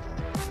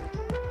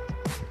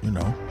 You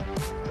know,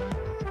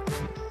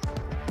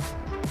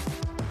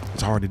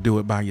 it's hard to do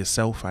it by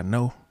yourself, I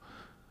know.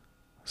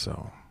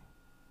 So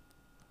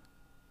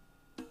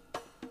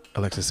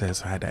Alexa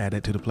says I had to add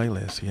it to the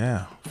playlist.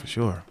 Yeah, for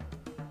sure.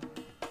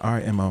 All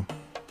right, Emma,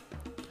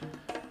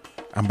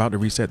 I'm about to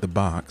reset the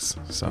box,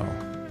 so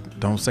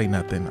don't say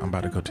nothing. I'm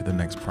about to go to the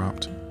next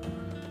prompt.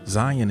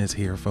 Zion is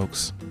here,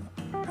 folks.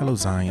 Hello,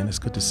 Zion. It's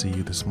good to see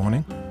you this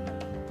morning.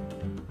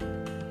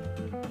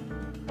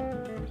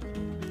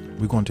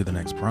 We're going to the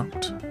next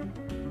prompt.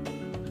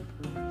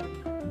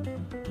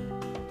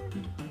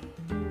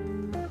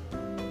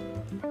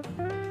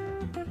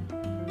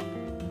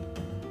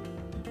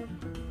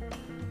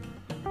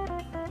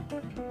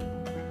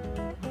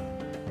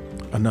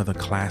 Another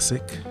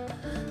classic.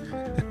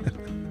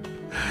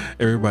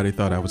 Everybody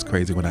thought I was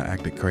crazy when I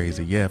acted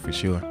crazy. Yeah, for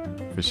sure.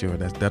 For sure.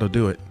 That'll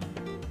do it.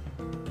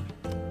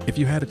 If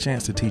you had a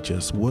chance to teach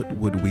us, what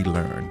would we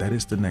learn? That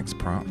is the next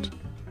prompt.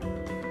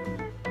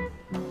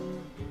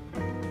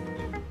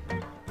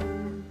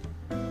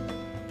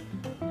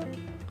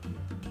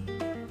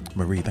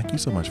 Marie, thank you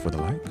so much for the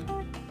like.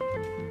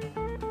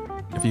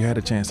 If you had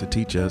a chance to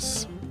teach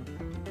us,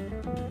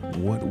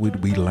 what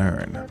would we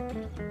learn?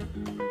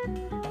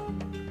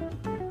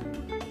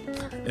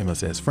 Emma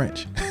says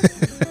French.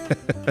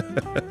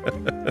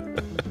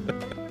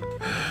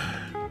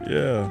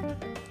 Yeah.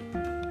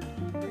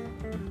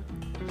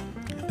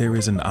 There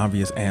is an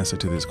obvious answer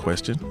to this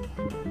question.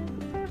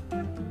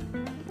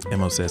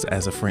 Emma says,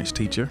 as a French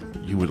teacher,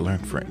 you would learn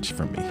French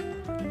from me.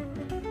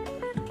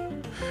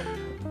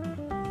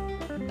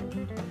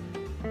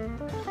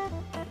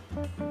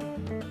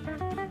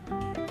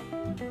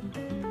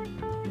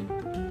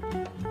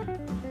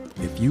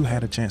 If you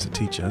had a chance to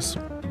teach us,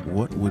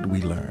 what would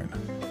we learn?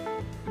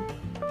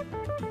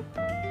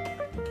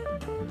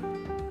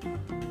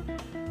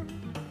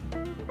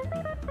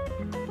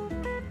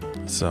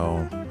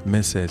 So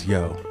Miss says,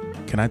 yo,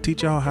 can I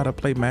teach y'all how to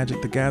play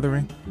Magic the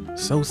Gathering?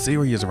 So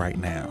serious right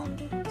now.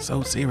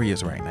 So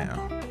serious right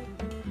now.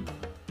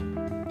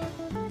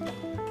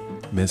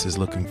 Miss is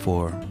looking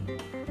for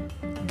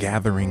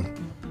gathering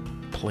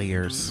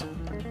players,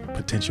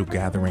 potential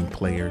gathering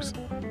players.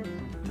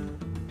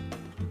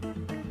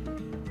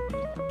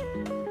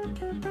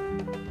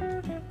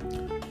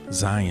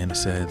 Zion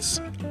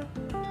says,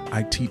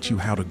 I teach you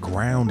how to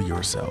ground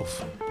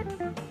yourself.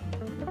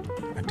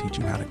 I teach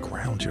you how to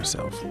ground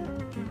yourself.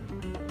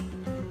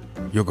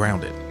 You're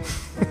grounded.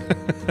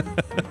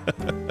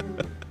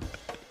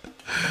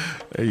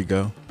 There you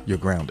go. You're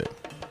grounded.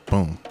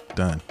 Boom.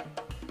 Done.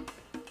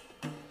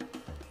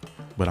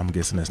 But I'm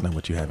guessing that's not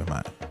what you have in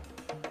mind.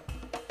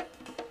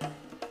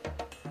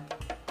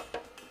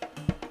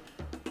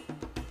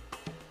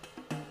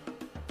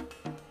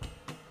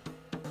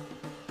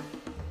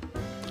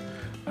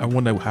 I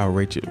wonder how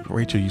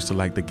Rachel used to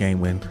like the game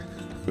when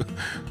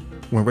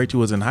Rachel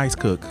was in high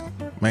school.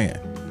 Man.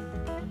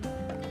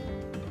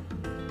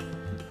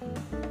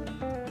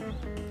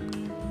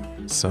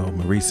 So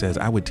Marie says,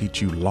 I would teach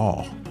you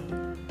law.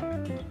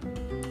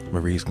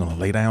 Marie's gonna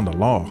lay down the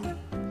law.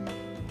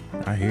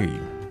 I hear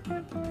you.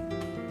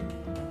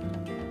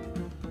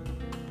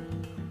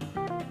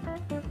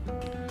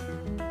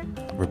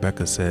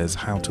 Rebecca says,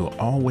 how to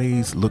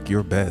always look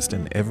your best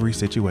in every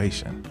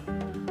situation.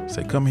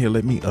 Say, come here,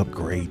 let me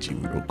upgrade you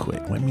real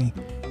quick. Let me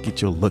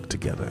get your look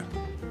together.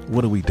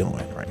 What are we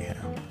doing right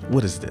here?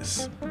 What is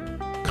this?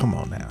 Come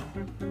on now.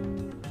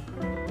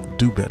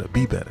 Do better,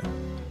 be better.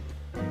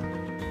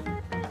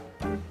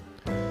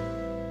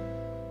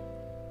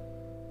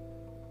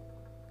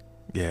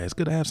 Yeah, it's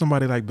good to have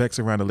somebody like Bex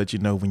around to let you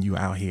know when you're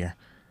out here.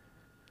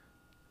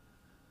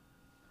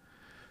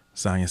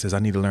 Zion says, I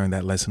need to learn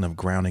that lesson of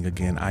grounding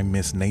again. I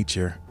miss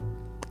nature.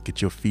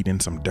 Get your feet in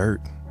some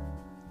dirt,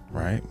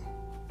 right?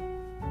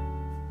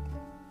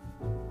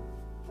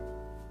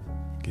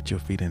 Get your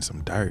feet in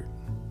some dirt.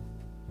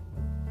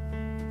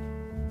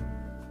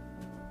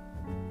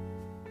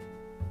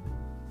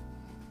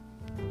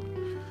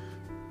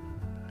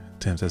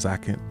 Tim says,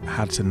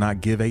 how to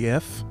not give a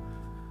F.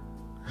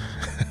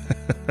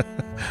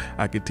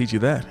 I could teach you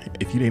that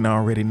if you didn't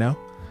already know.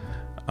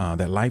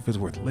 That life is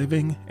worth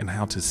living and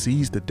how to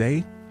seize the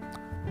day.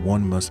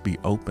 One must be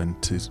open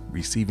to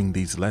receiving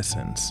these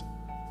lessons.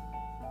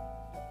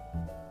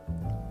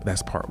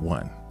 That's part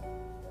one.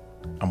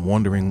 I'm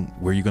wondering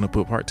where you're going to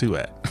put part two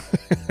at.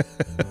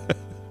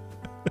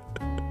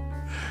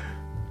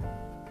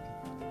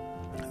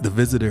 The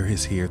visitor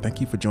is here.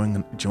 Thank you for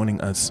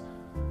joining us,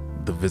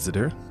 the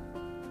visitor.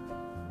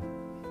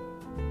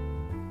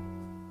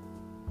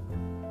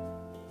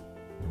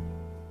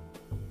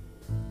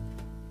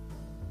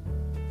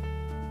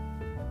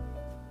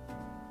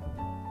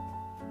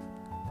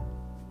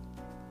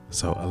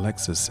 So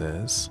Alexa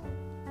says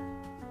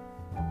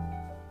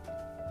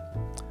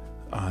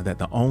that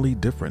the only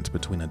difference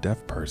between a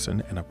deaf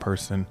person and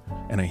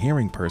a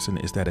hearing person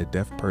is that a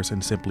deaf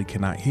person simply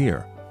cannot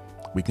hear.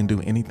 We can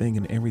do anything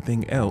and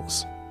everything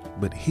else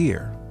but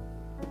hear.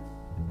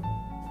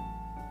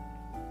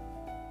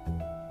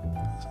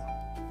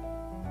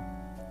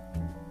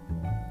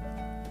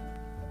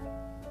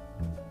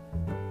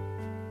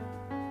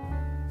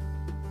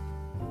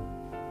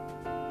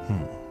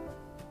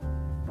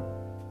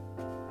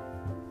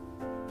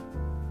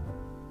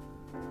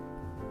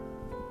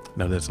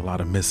 Now, there's a lot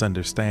of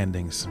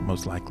misunderstandings,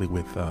 most likely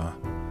with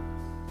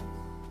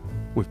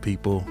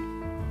people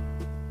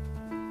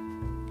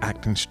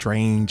acting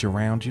strange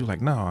around you.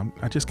 Like, no,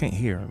 I just can't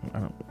hear.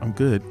 I'm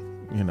good,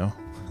 you know.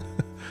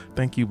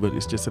 Thank you, but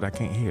it's just that I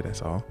can't hear.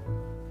 That's all.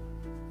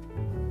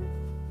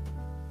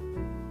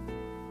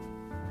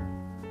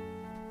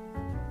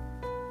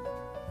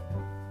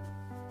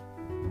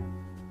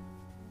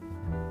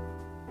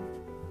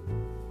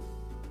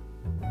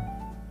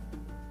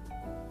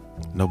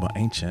 Noble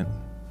Ancient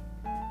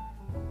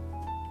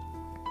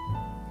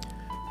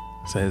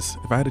says,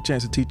 if I had a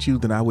chance to teach you,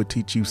 then I would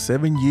teach you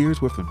 7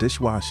 years worth of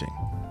dishwashing.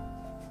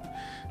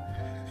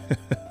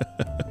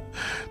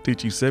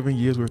 Teach you 7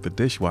 years worth of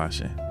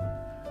dishwashing.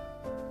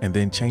 And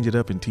then change it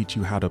up and teach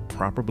you how to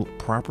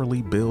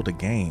properly build a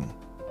game.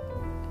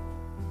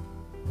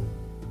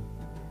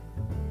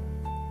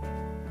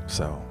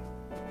 So,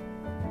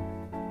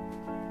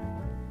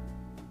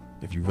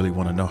 If you really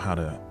want to know how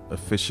to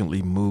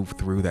efficiently move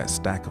through that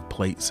stack of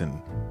plates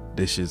and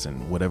dishes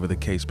and whatever the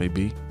case may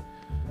be,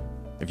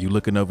 if you're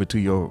looking over to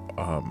your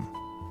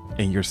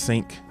in your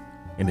sink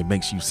and it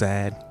makes you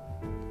sad,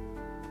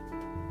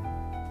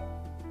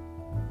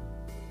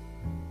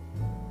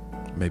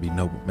 maybe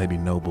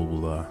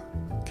Noble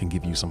can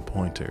give you some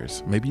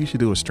pointers. Maybe you should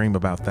do a stream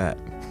about that.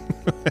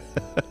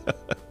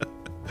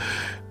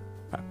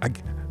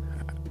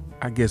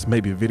 I guess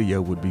maybe a video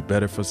would be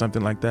better for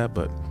something like that,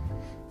 but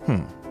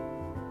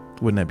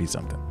wouldn't that be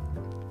something?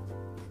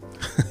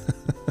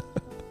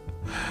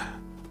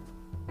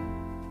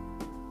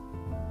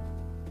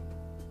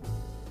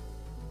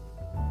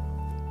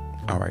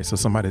 All right, so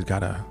somebody's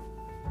got a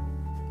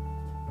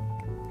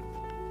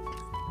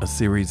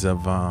series of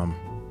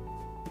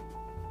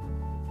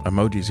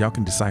emojis. Y'all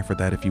can decipher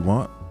that if you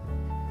want.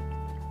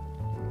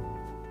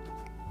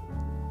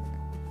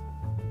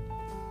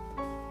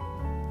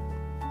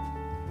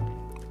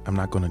 I'm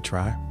not going to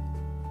try.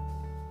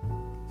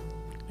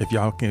 If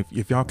y'all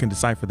can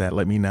decipher that,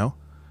 let me know.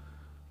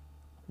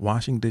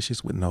 Washing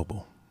dishes with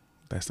Noble.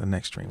 That's the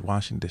next stream.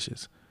 Washing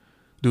dishes.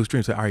 Do a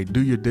stream. Say, all right,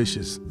 do your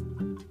dishes.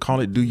 Call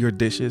it "Do Your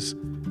Dishes,"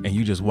 and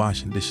you just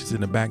washing dishes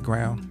in the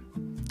background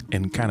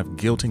and kind of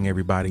guilting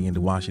everybody into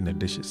washing their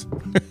dishes.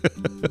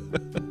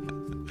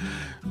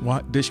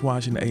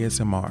 Dishwashing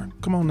ASMR.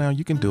 Come on now,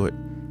 you can do it.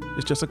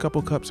 It's just a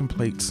couple cups and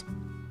plates.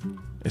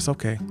 It's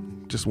okay.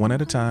 Just one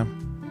at a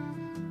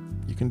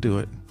time. You can do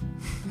it.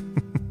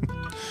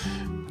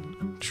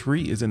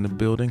 Tree is in the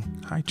building.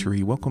 Hi,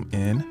 Tree. Welcome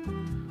in.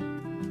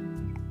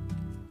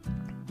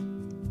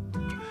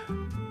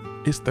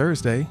 It's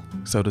Thursday,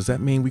 so does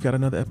that mean we got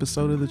another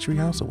episode of the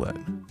Treehouse or what?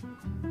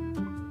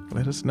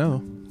 Let us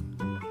know.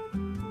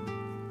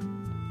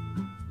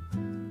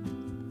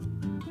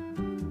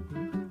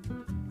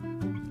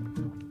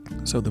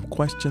 So the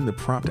question, the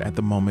prompt at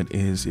the moment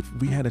is, if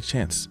you had a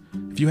chance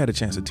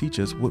to teach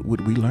us, what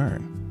would we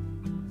learn?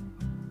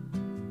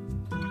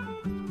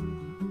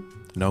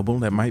 Noble,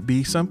 that might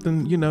be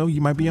something, you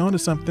might be onto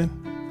something.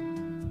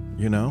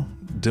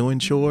 Doing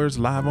chores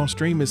live on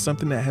stream is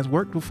something that has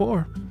worked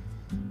before.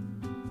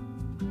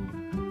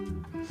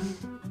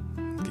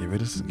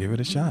 Give it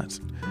a shot.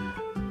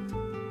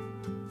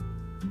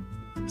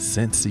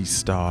 Cincy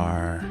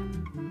Star.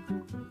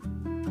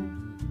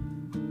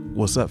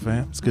 What's up,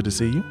 fam? It's good to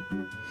see you.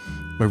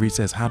 Marie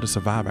says, how to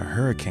survive a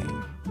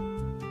hurricane.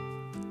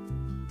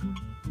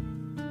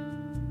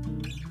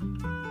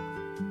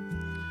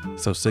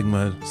 So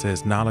Sigma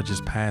says, knowledge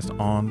is passed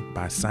on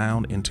by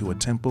sound into a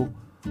temple,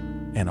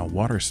 and a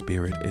water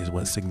spirit is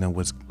what Sigma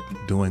was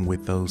doing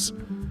with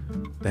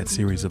that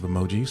series of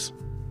emojis.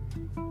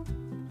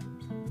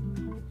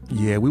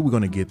 Yeah, we were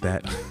going to get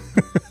that.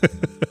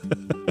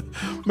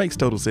 Makes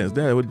total sense.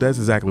 That's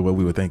exactly what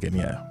we were thinking.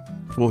 Yeah,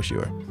 for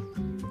sure.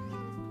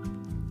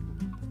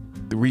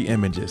 3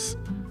 images.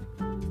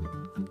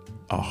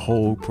 A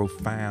whole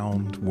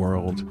profound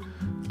world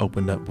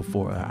opened up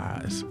before our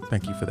eyes.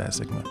 Thank you for that,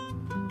 Sigma.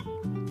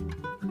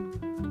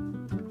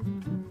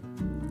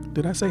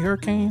 Did I say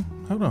hurricane?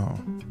 Hold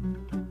on.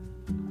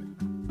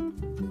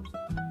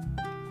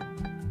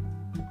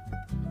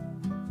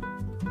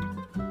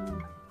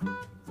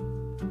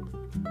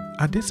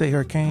 I did say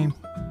hurricane,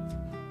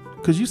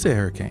 because you said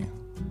hurricane.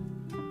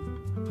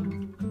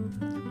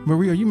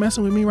 Marie, are you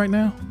messing with me right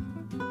now?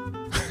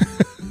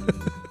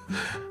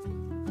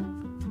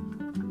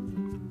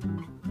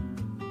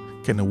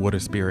 Can the water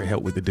spirit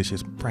help with the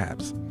dishes?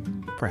 Perhaps.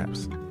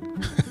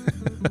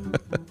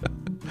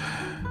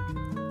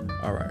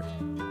 All right.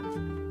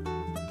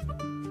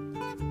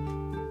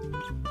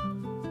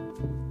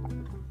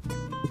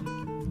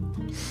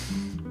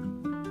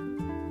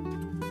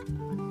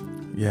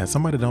 Yeah,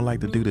 somebody don't like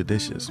to do the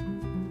dishes.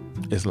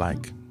 It's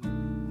like,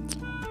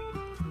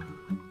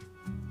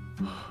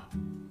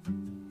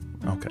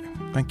 okay.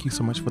 Thank you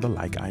so much for the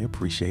like. I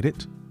appreciate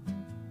it.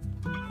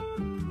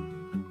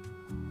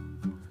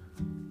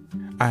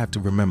 I have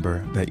to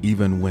remember that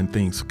even when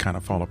things kind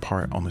of fall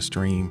apart on the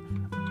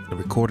stream, the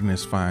recording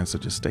is fine. So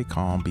just stay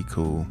calm, be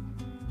cool.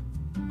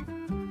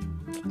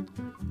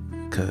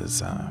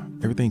 Because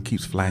everything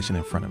keeps flashing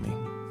in front of me.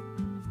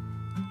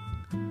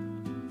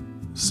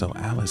 So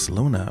Alice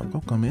Luna,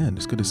 welcome in.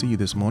 It's good to see you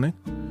this morning.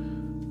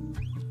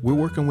 We're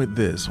working with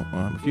this.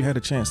 If you had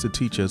a chance to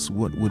teach us,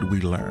 what would we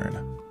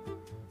learn?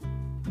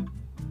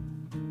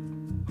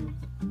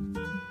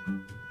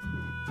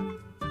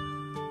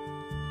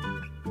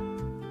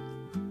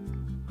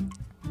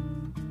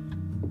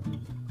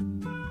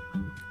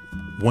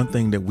 One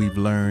thing that we've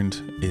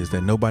learned is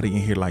that nobody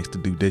in here likes to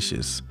do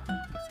dishes.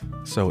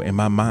 So in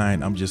my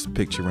mind, I'm just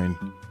picturing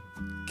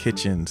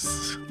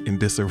kitchens in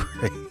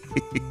disarray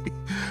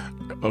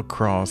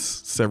across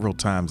several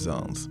time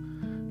zones.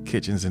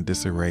 Kitchens in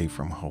disarray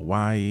from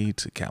Hawaii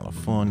to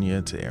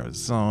California to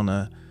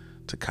Arizona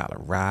to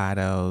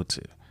Colorado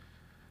to,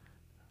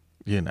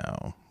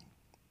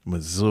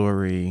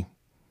 Missouri.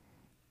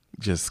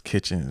 Just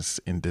kitchens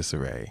in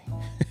disarray.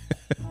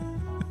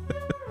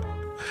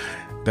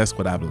 That's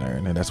what I've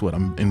learned, and that's what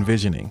I'm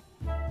envisioning.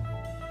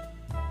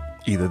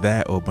 Either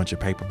that or a bunch of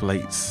paper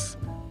plates.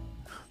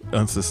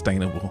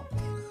 Unsustainable.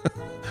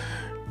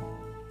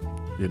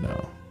 You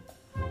know,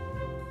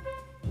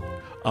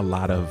 a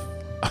lot of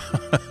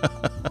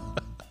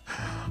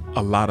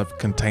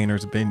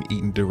containers been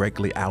eaten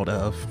directly out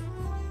of.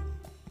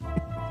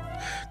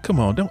 Come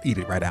on, don't eat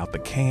it right out the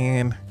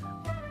can.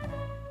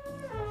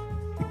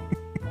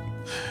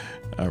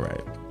 All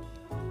right.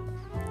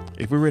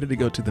 If we're ready to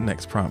go to the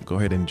next prompt, go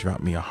ahead and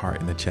drop me a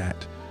heart in the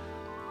chat.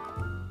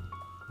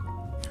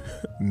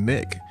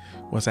 Nick,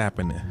 what's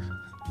happening?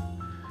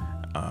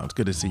 It's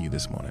good to see you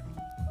this morning.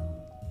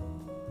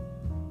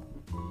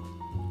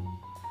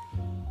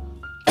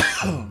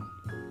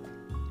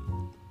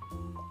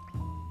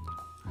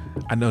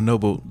 I know,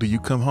 Noble, do you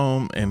come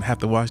home and have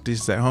to wash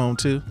dishes at home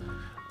too?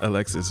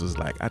 Alexis was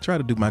like, I try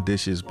to do my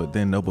dishes, but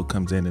then Noble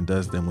comes in and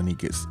does them when it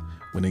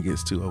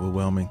gets too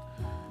overwhelming.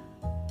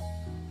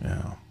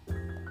 Yeah.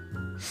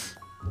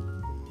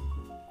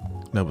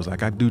 Noble's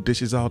like, I do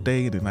dishes all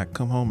day and then I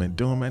come home and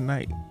do them at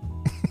night.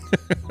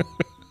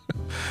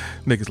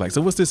 Nick is like,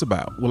 so what's this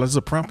about? Well, there's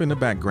a prompt in the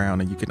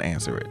background and you can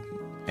answer it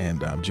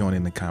and join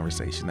in the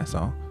conversation. That's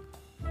all.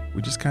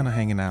 We're just kind of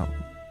hanging out.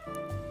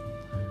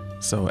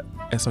 So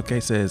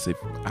SOK says, if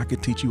I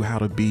could teach you how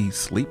to be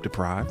sleep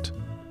deprived,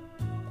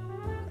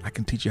 I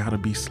can teach you how to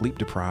be sleep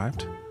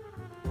deprived.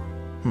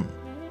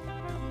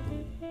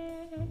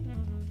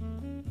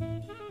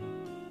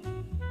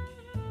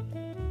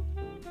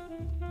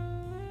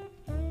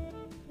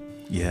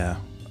 Yeah,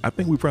 I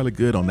think we're probably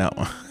good on that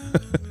one.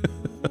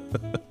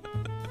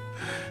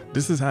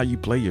 This is how you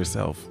play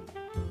yourself.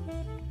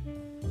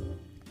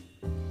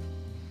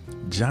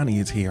 Johnny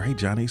is here. Hey,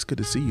 Johnny, it's good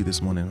to see you this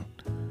morning.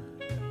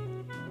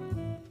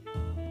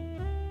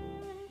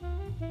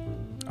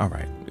 All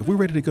right, if we're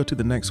ready to go to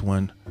the next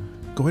one,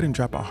 go ahead and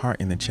drop a heart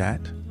in the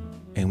chat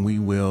and we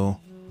will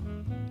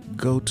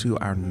go to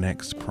our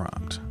next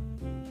prompt.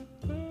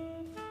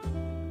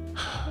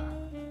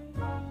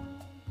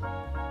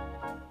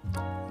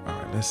 All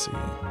right, let's see.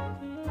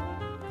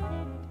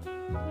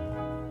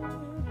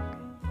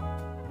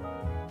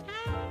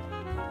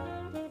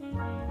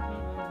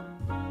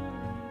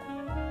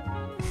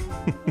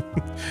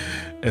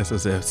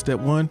 SSF, step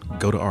 1,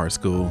 go to art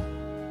school.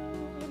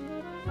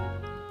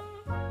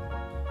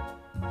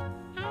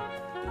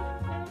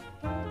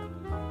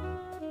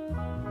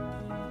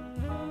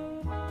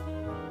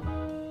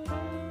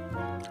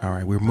 All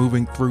right, we're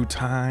moving through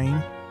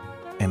time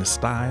and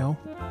style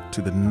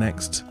to the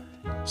next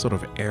sort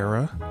of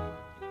era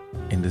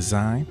in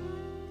design.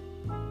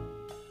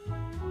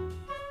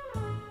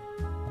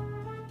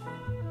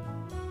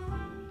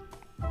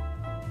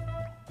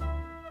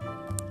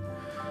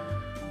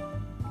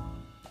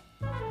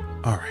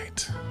 All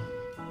right.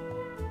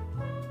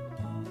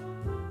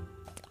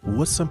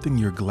 What's something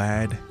you're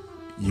glad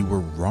you were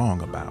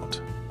wrong about?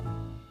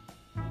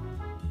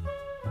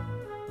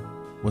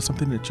 What's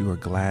something that you are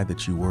glad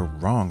that you were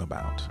wrong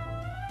about?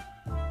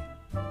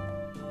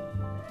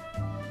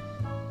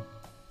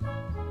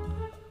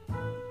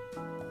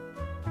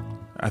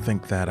 I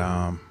think that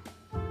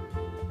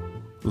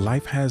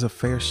life has a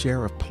fair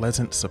share of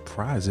pleasant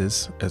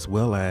surprises as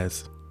well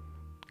as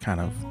kind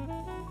of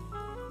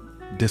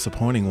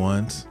disappointing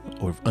ones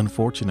or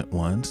unfortunate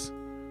ones.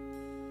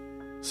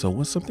 So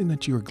what's something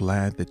that you are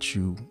glad that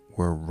you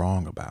were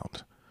wrong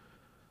about?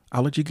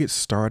 I'll let you get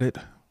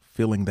started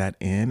filling that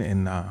in,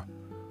 and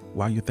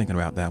while you're thinking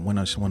about that one,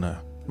 I just want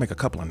to make a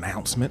couple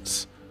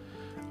announcements.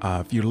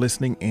 If you're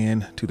listening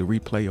in to the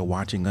replay or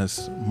watching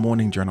us,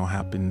 Morning Journal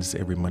happens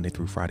every Monday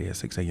through Friday at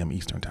 6 a.m.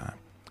 Eastern Time.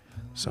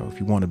 So if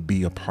you want to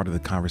be a part of the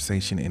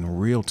conversation in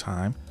real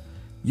time,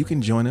 you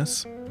can join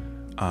us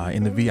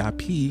in the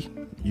VIP.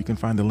 You can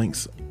find the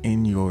links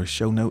in your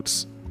show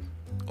notes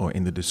or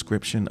in the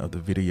description of the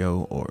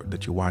video or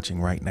that you're watching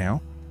right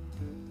now.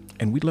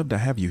 And we'd love to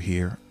have you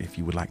here if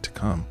you would like to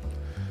come.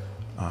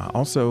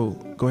 Also,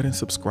 go ahead and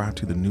subscribe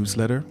to the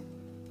newsletter,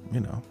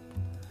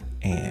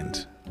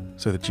 and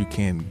so that you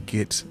can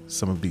get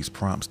some of these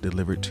prompts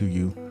delivered to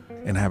you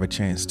and have a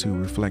chance to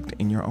reflect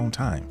in your own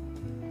time.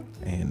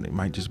 And it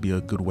might just be a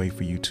good way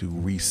for you to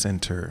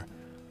recenter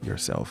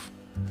yourself.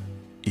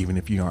 Even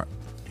if you aren't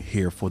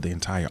here for the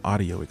entire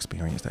audio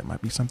experience, that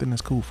might be something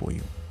that's cool for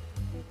you.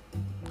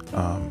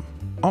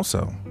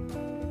 Also,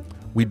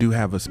 we do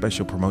have a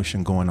special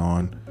promotion going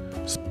on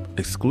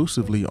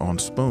exclusively on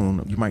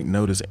Spoon. You might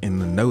notice in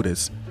the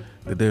notice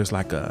that there's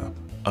like a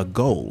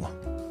goal,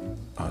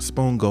 a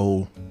Spoon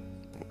goal,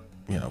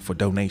 for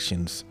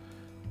donations.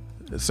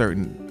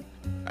 Certain,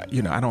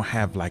 I don't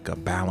have like a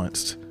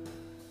balanced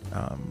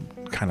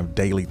kind of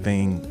daily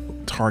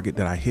thing target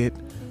that I hit.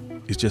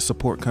 It's just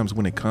support comes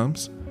when it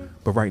comes.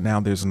 But right now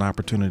there's an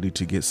opportunity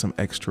to get some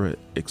extra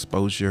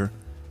exposure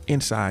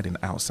inside and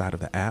outside of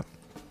the app.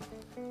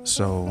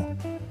 So,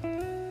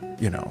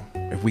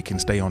 if we can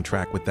stay on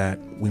track with that,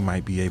 we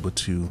might be able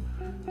to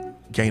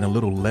gain a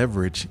little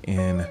leverage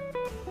in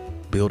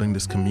building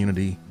this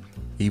community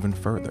even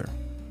further.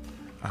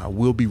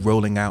 We'll be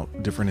rolling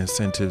out different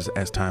incentives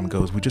as time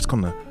goes. We're just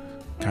going to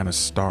kind of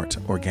start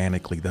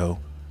organically though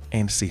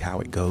and see how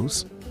it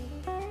goes.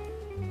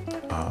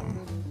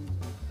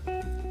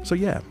 So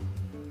yeah,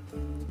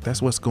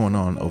 that's what's going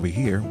on over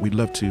here. We'd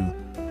love to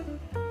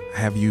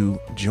have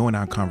you join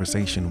our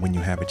conversation when you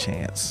have a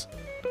chance.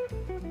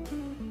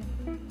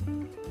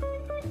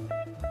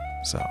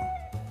 So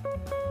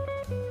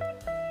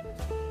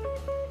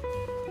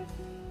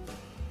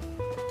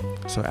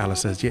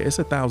Alice says, yeah, it's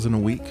 1,000 a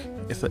week.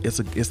 It's a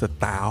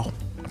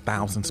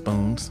 1,000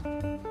 spoons,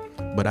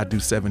 but I do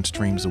 7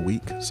 streams a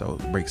week. So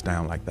it breaks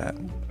down like that.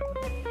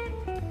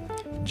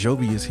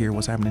 Jovi is here.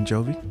 What's happening,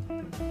 Jovi?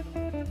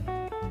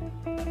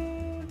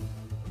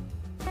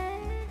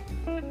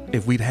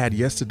 If we'd had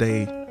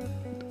yesterday,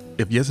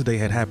 if yesterday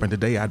had happened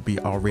today, I'd be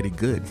already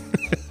good.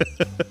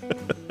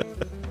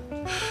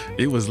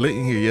 It was lit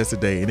in here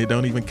yesterday and it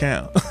don't even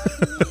count.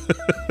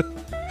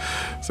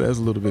 So that's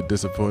a little bit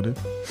disappointing.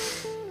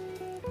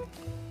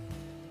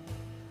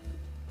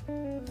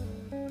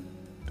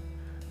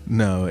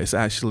 No, it's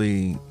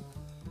actually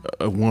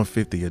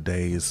 150 a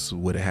day is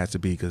what it has to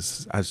be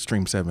because I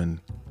stream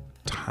 7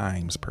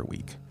 times per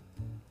week.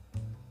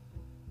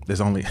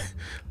 There's only,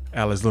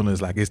 Alice Luna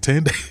is like, it's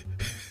 10 days.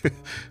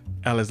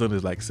 Alice Luna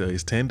is like, so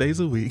it's 10 days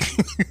a week.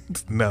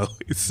 No,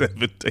 it's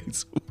 7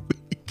 days a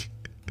week.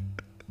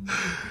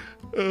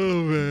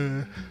 Oh,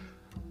 man.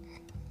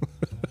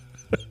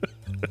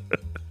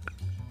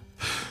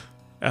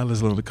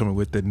 Alice Luna coming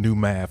with the new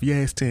math. Yeah,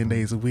 it's 10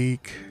 days a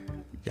week.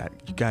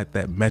 You got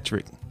that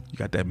metric. You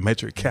got that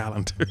metric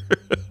calendar.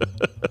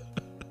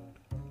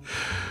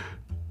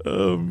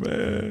 Oh,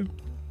 man.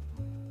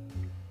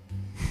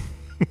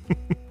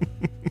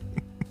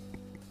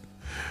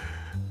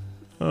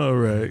 All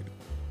right.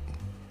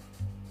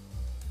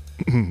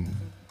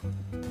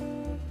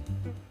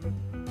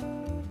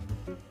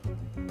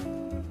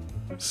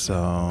 So,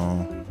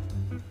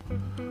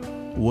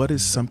 what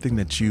is something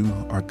that you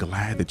are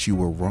glad that you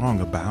were wrong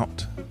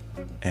about?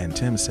 And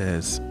Tim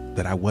says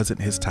that I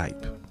wasn't his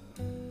type.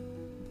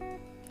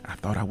 I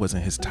thought I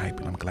wasn't his type,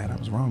 and I'm glad I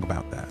was wrong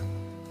about that.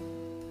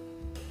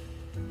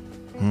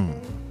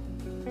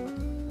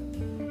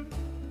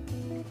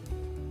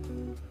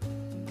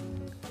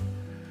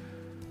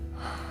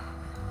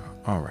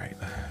 All right,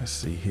 let's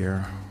see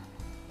here.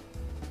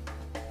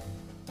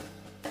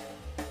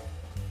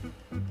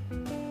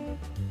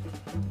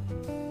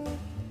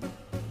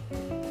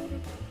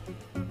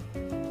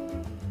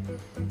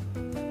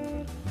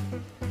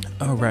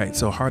 All right,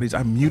 so Hardee's,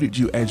 I muted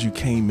you as you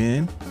came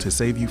in to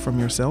save you from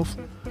yourself.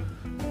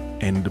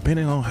 And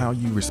depending on how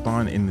you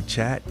respond in the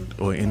chat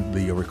or in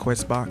the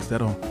request box,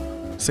 that'll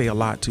say a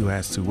lot too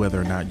as to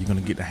whether or not you're going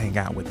to get to hang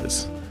out with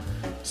us.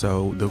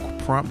 So the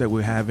prompt that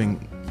we're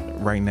having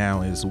right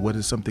now is, what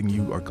is something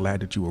you are glad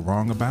that you were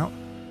wrong about?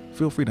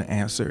 Feel free to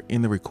answer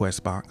in the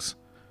request box.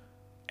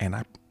 And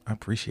I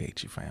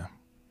appreciate you, fam.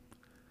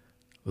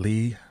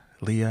 Leah,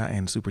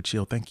 and Super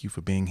Chill, thank you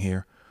for being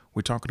here.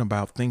 We're talking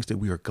about things that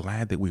we are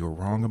glad that we were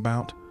wrong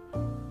about.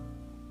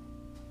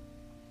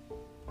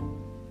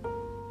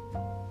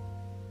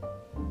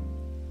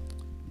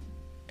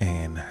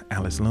 And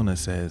Alice Luna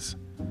says,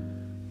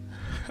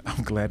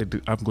 I'm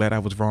glad I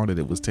was wrong that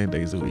it was 10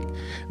 days a week.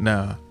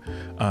 Nah,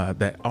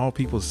 that all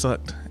people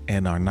sucked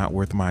and are not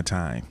worth my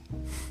time.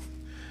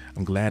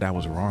 I'm glad I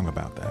was wrong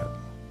about that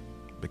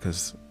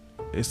because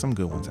there's some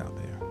good ones out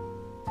there.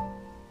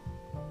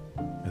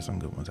 There's some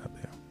good ones out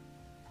there.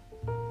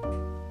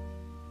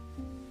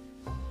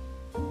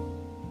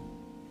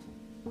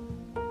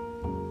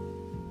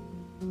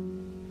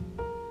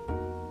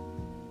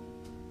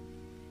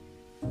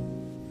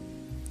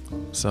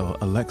 So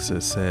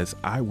Alexis says,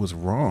 I was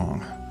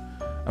wrong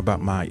about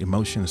my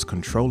emotions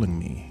controlling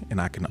me and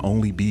I can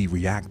only be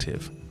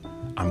reactive.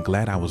 I'm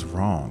glad I was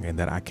wrong and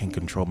that I can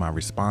control my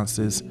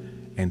responses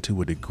and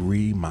to a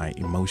degree my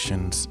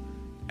emotions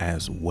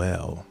as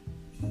well.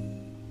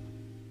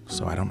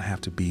 So I don't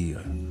have to be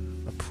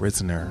a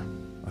prisoner,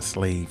 a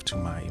slave to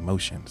my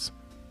emotions.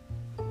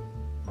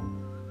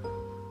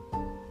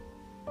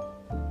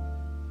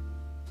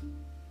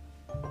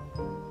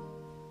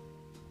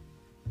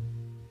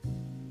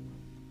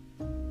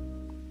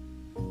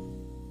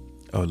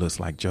 Oh, it looks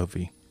like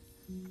Jovi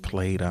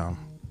played,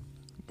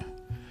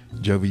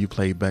 Jovi, you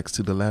played Bex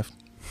to the left.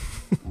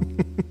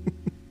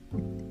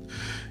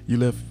 You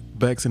left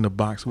Bex in the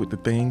box with the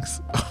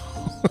things.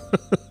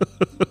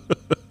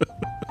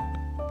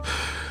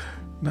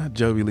 Not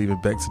Jovi leaving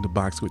Bex in the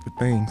box with the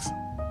things.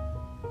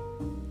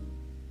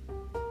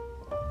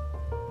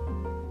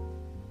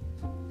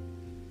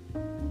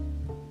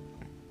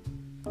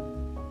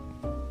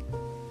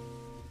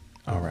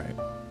 All right.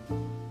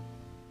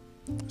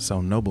 So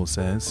Noble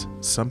says,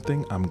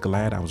 something I'm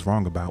glad I was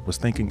wrong about was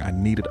thinking I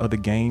needed other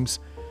games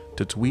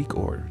to tweak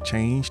or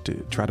change to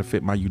try to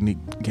fit my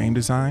unique game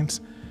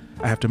designs.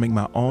 I have to make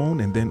my own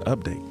and then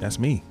update. That's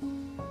me.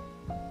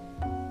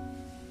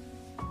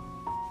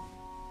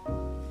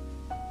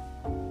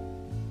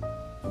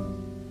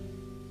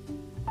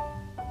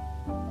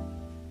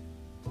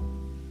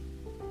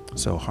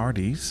 So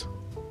Hardee's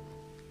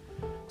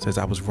says,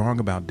 I was wrong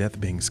about death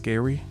being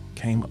scary.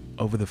 Came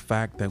over the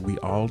fact that we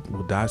all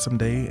will die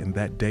someday and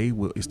that day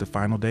is the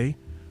final day.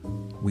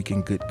 we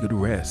can get good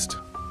rest.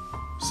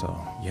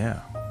 So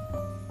yeah,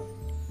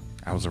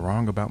 I was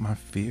wrong about my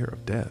fear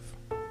of death.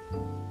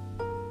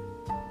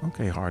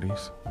 Okay,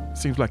 Hearties,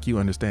 seems like you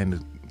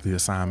understand the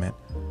assignment.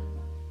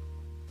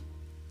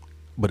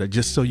 But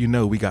just so you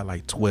know, we got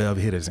like 12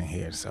 hitters in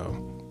here,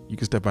 so you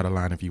can step out of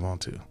line if you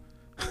want to.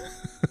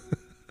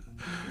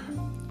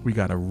 We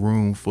got a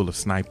room full of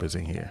snipers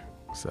in here,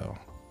 so.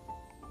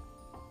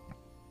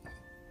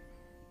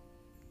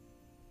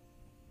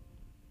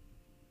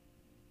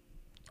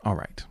 All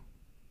right.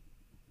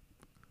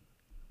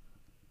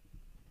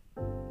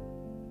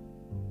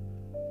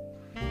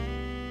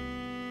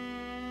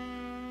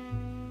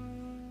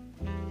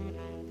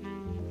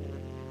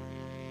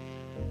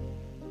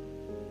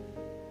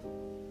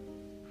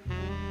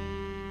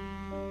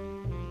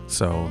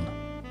 So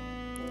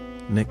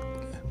Nick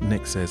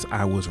says,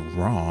 I was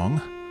wrong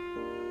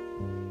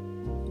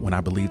when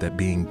I believe that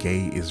being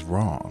gay is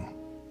wrong.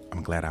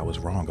 I'm glad I was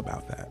wrong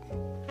about that.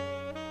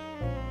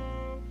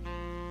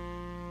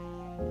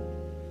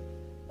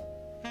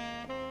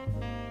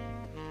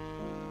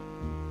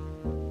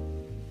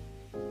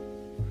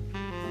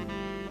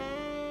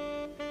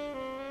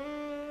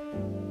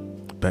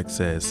 Beck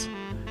says,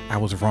 I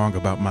was wrong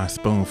about my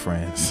spoon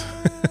friends.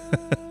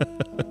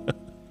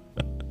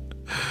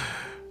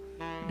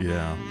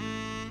 Yeah.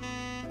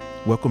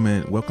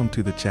 Welcome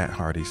to the chat,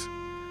 Hearties.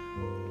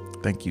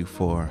 Thank you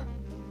for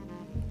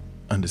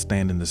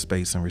understanding the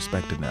space and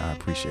respecting it. I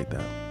appreciate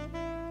that.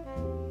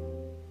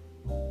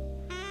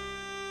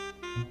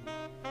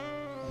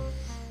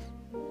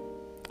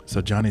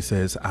 So Johnny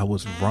says, I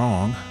was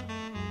wrong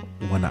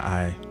when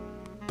I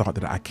thought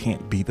that I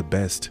can't be the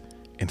best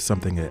in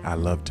something that I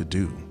love to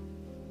do.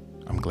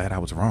 I'm glad I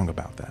was wrong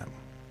about that.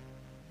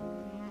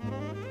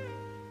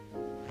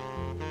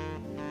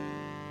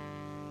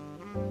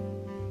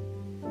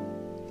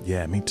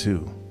 Yeah, me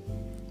too.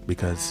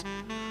 Because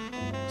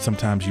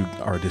sometimes you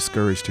are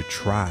discouraged to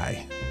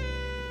try,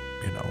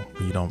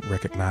 when you don't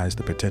recognize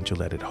the potential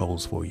that it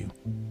holds for you.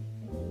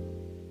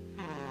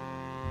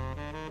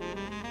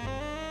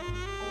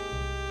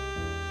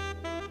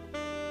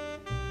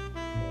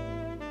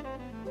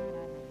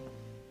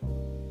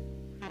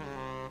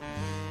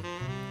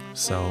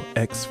 So,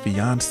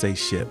 ex-fiancé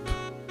ship.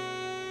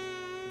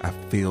 I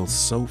feel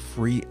so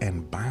free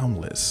and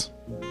boundless.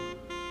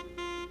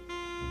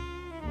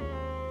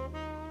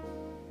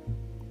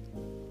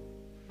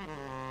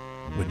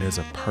 When there's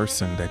a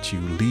person that you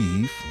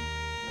leave,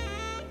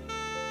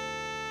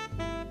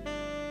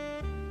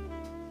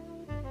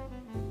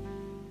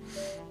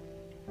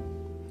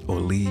 or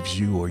leaves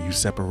you, or you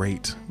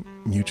separate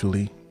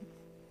mutually,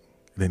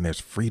 then there's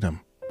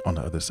freedom on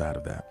the other side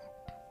of that.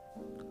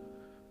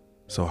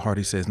 So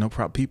Hardy says, no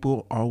problem.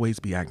 People always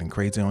be acting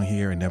crazy on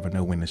here and never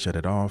know when to shut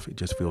it off. It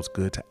just feels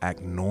good to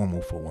act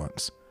normal for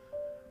once.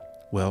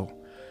 Well,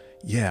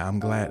 yeah, I'm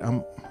glad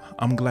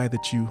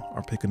that you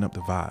are picking up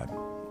the vibe.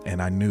 And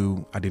I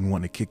knew I didn't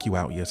want to kick you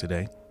out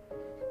yesterday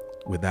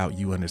without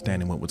you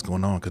understanding what was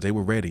going on, because they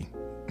were ready.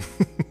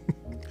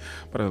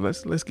 But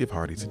let's give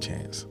Hardee's a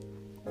chance.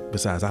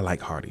 Besides, I like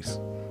Hardee's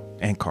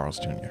and Carl's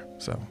Jr.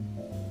 So.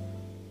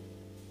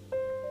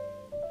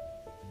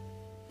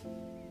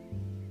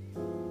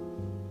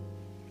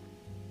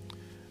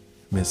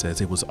 Miss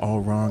says, it was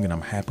all wrong and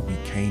I'm happy we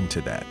came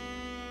to that.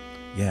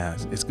 Yeah,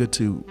 it's good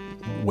to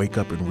wake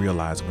up and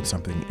realize when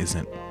something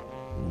isn't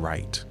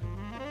right.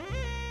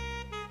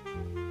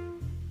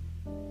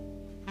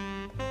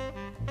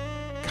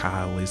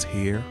 Kyle is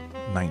here,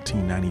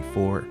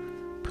 1994.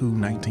 Pooh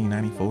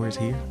 1994 is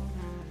here.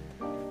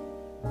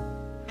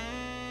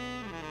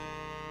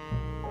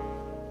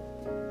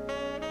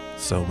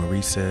 So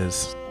Marie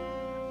says,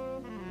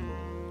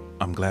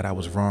 I'm glad I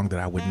was wrong that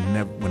I would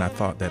never, when I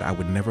thought that I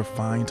would never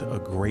find a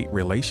great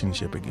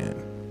relationship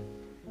again.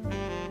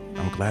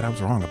 I'm glad I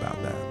was wrong about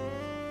that.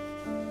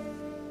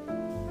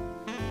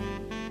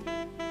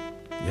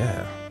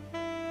 Yeah.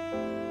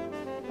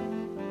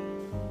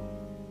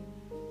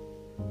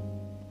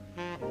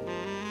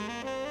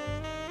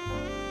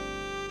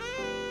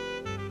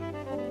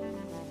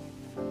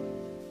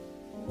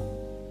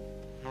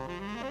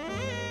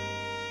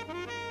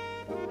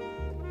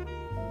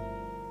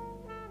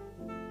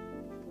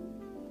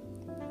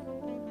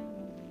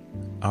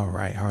 All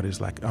right,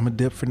 Hardy's like, I'm a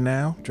dip for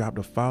now. Dropped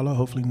a follow.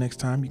 Hopefully next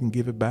time you can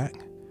give it back.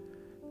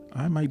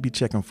 I might be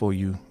checking for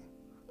you,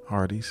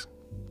 Hardy's.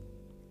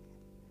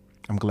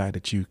 I'm glad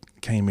that you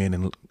came in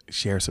and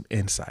shared some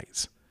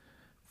insights,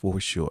 for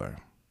sure.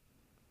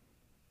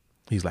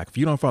 He's like, if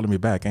you don't follow me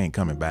back, I ain't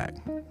coming back.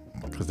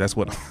 Because that's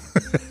what...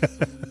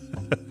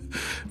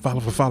 Follow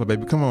for follow,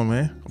 baby. Come on,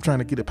 man. I'm trying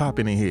to get it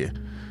popping in here.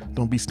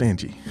 Don't be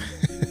stingy.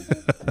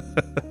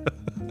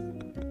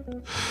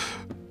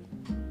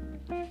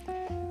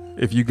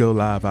 If you go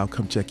live, I'll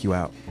come check you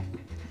out.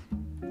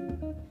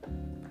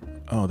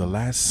 Oh, the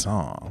last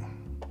song.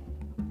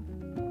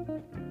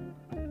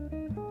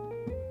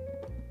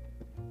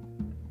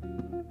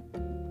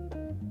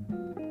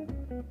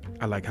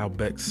 I like how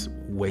Bex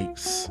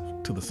waits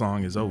till the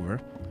song is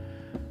over.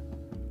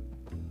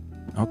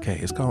 Okay,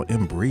 it's called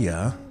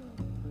Embria.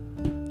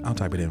 I'll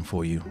type it in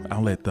for you.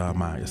 I'll let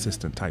my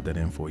assistant type that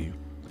in for you.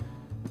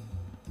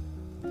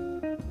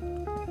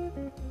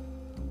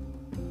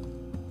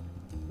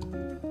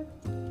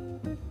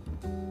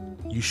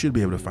 You should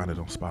be able to find it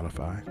on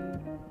Spotify.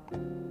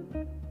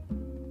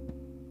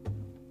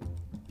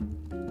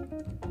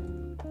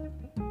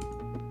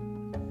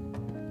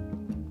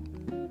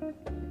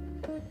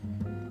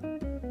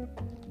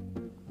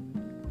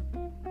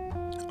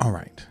 All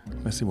right,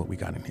 let's see what we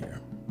got in here.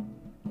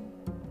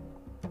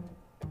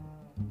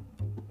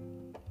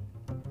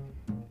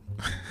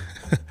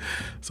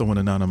 Someone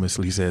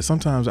anonymously says,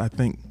 sometimes I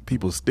think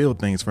people steal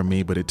things from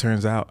me, but it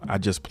turns out I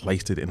just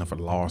placed it in a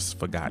lost,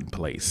 forgotten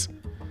place.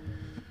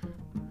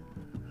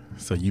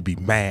 So you be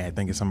mad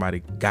thinking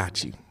somebody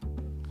got you.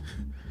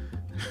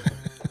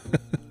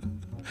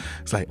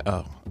 It's like,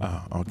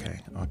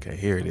 okay,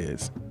 here it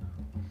is.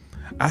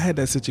 I had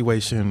that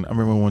situation. I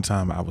remember one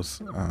time I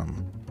was,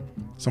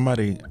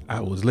 somebody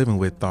I was living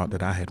with thought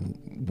that I had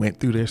went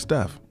through their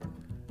stuff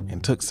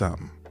and took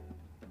something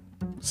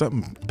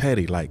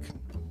petty. Like,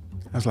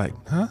 I was like,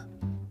 huh?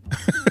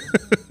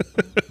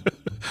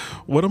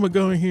 What, am I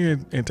going here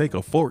and take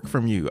a fork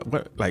from you?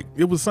 What? Like,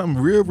 it was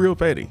something real, real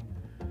petty.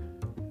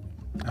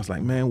 I was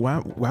like, man,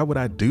 why would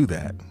I do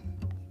that?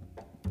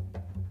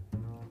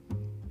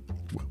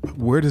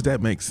 Where does that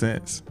make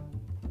sense?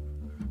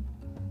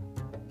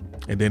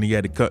 And then he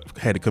had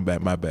to come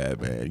back. My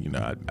bad, man. You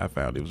know, I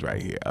found it was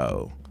right here.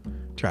 Oh,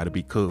 try to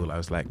be cool. I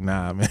was like,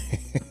 nah, man.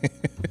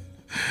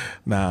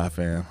 Nah,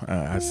 fam.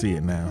 I see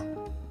it now.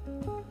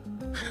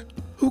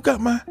 Who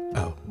got my?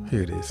 Oh,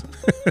 here it is.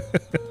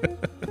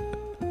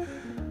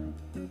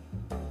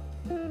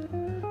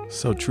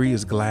 So Tree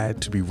is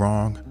glad to be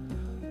wrong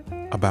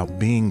about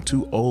being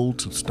too old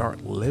to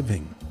start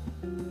living.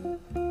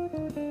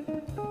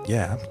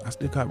 Yeah, I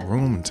still got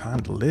room and time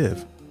to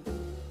live.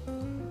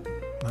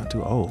 Not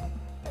too old.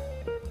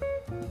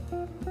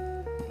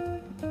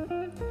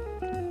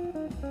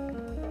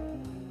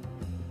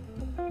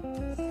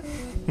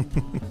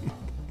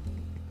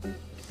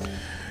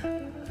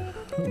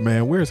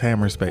 Man, where's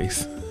Hammer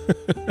Space?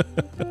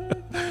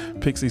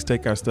 Pixies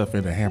take our stuff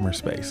into Hammer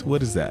Space.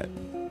 What is that?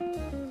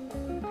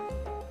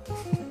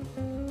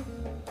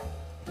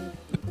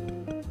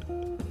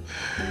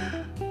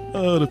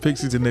 Oh, the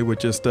Pixies in there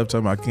with your stuff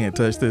talking about I can't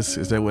touch this.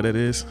 Is that what it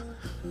is?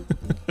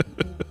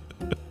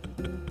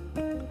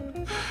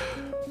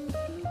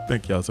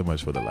 Thank y'all so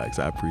much for the likes.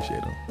 I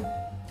appreciate them.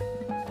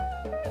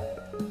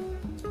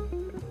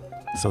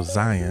 So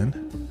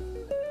Zion.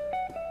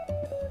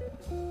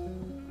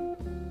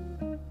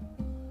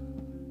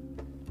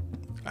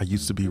 I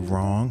used to be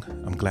wrong.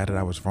 I'm glad that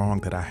I was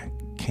wrong, that I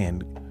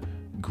can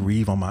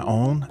grieve on my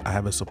own. I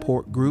have a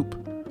support group.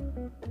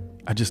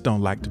 I just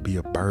don't like to be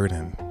a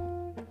burden.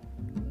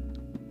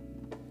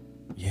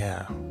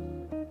 Yeah,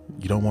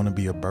 you don't want to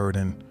be a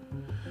burden.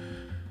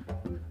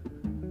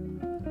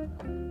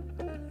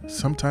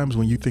 Sometimes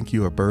when you think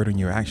you're a burden,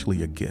 you're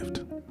actually a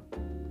gift.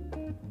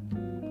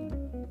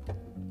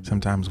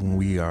 Sometimes when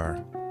we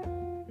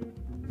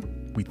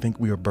think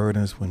we are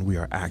burdens when we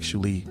are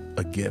actually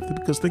a gift.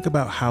 Because think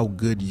about how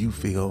good you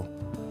feel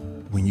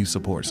when you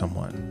support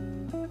someone.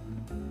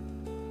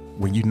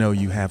 When you know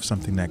you have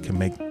something that can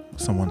make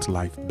someone's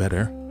life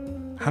better,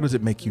 how does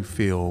it make you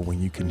feel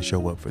when you can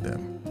show up for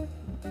them?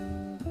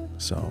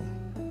 So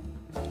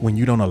when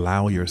you don't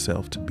allow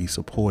yourself to be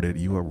supported,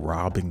 you are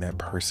robbing that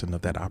person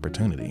of that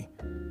opportunity.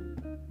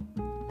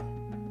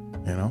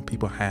 You know,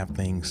 people have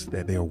things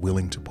that they are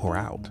willing to pour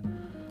out,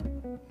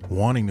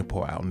 wanting to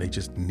pour out, and they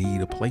just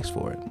need a place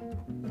for it.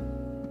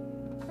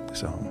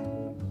 So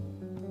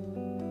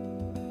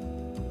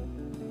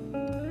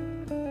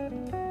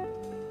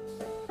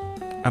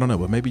I don't know,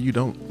 but maybe you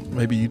don't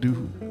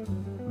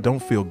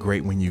feel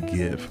great when you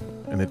give.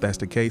 And if that's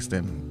the case,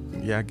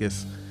 then yeah, I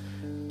guess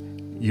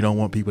you don't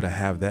want people to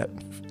have that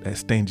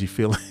stingy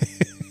feeling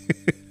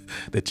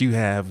that you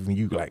have when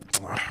you like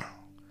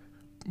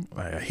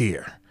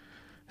here.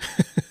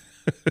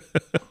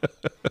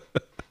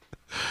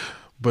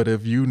 But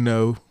if you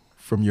know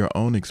from your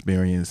own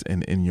experience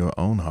and in your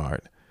own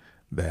heart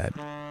that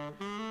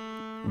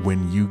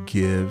when you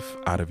give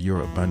out of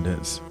your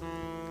abundance,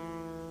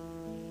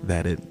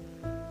 that it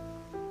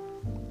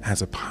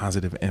has a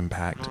positive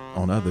impact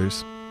on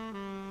others,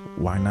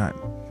 why not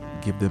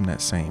give them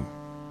that same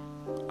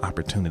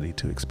opportunity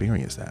to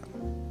experience that?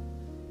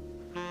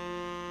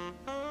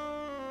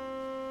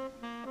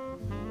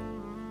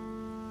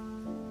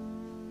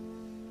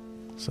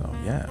 So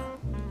yeah,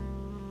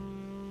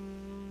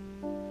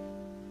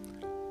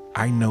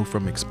 I know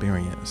from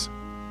experience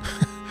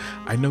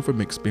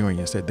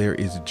that there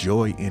is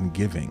joy in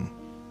giving.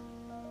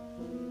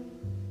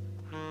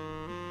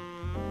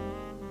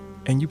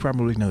 And you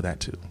probably know that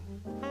too.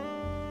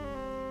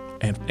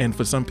 And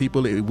for some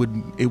people they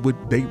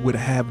would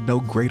have no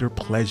greater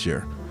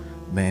pleasure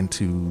than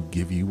to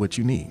give you what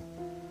you need.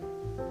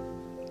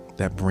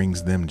 That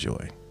brings them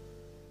joy.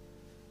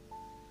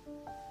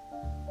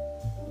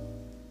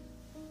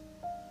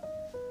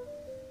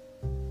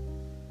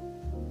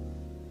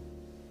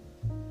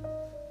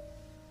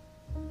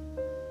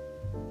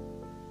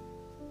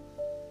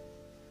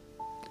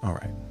 All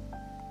right.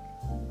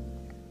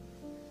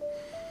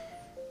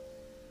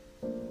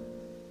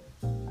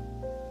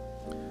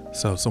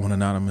 So someone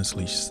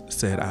anonymously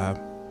said,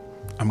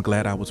 I'm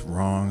glad I was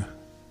wrong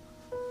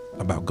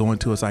about going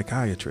to a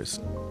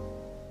psychiatrist.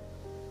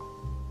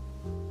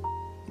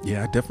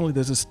 Yeah, definitely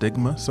there's a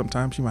stigma.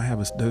 Sometimes you might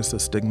have there's a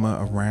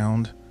stigma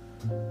around,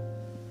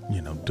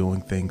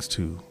 doing things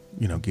to,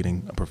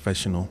 getting a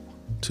professional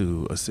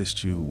to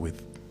assist you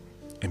with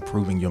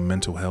improving your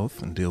mental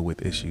health and deal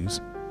with issues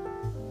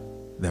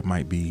that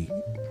might be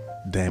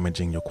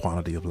damaging your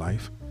quality of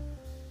life.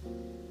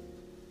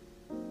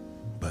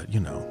 But,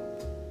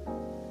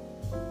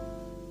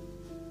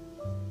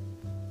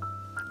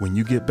 when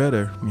you get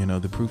better,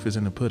 the proof is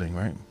in the pudding,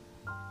 right?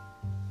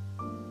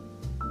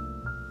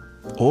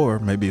 Or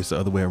maybe it's the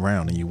other way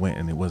around and you went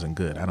and it wasn't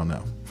good. I don't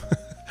know.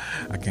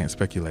 I can't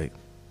speculate.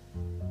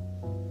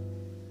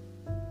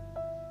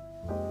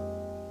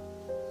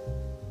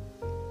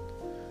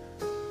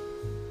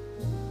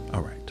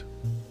 All right.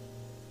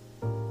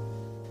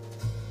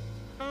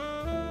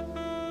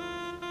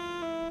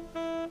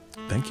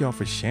 Thank y'all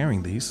for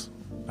sharing these.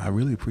 I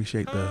really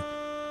appreciate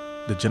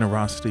the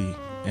generosity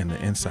and the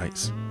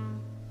insights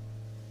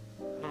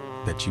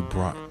that you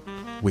brought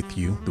with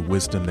you, the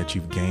wisdom that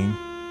you've gained,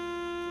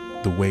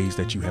 the ways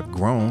that you have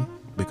grown,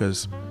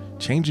 because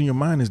changing your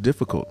mind is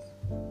difficult.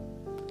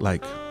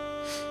 Like,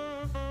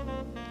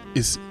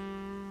 it's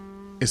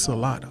a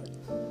lot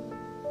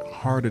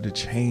harder to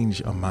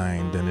change a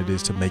mind than it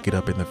is to make it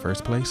up in the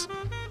first place.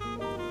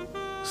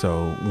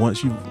 So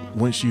once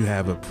you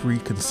have a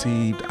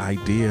preconceived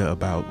idea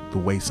about the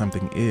way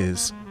something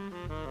is,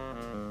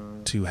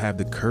 to have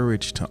the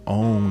courage to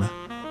own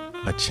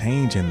a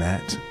change in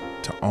that,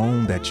 to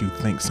own that you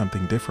think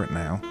something different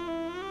now,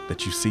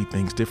 that you see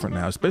things different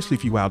now, especially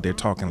if you out there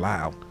talking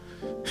loud.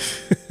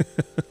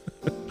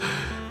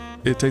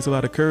 It takes a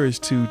lot of courage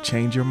to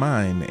change your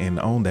mind and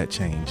own that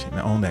change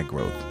and own that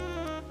growth.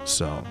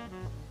 So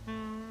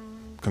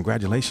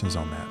congratulations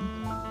on that.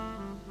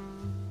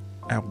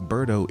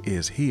 Alberto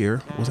is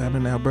here. What's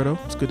happening, Alberto?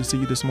 It's good to see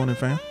you this morning,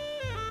 fam.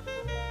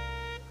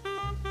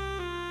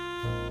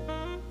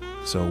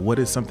 So what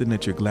is something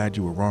that you're glad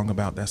you were wrong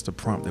about? That's the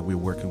prompt that we're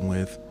working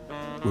with.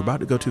 We're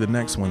about to go to the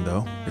next one,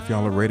 though. If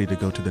y'all are ready to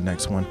go to the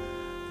next one,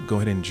 go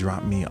ahead and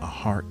drop me a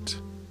heart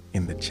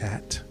in the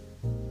chat.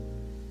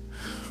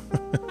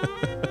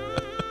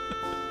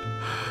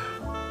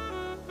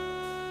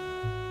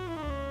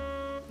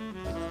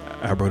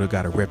 Alberto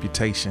got a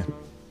reputation.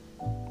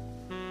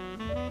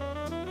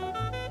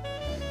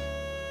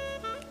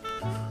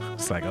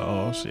 It's like,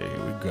 oh shit,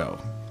 here we go.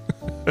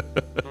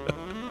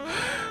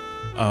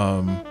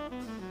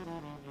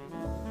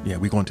 Yeah,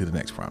 we're going to the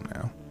next prompt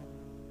now.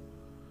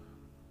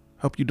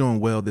 Hope you're doing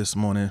well this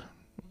morning.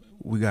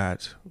 We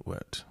got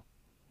what?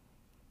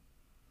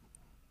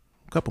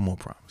 A couple more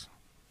prompts.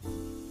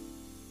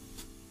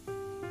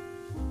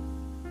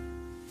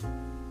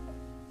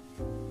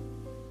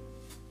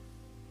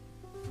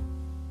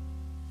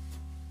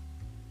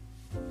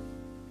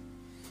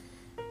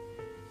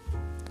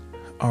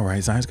 All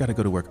right, Zion's got to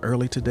go to work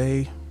early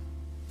today.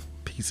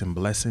 Peace and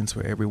blessings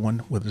for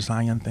everyone. With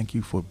Zion, thank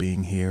you for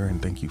being here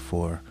and thank you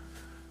for,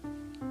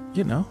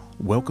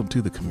 welcome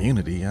to the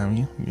community. I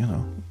mean,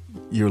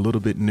 you're a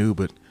little bit new,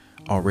 but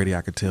already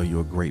I could tell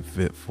you're a great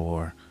fit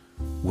for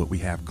what we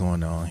have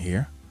going on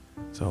here.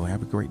 So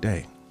have a great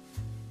day.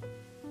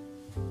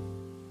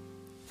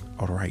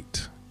 All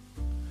right.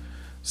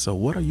 So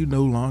what are you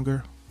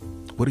longer?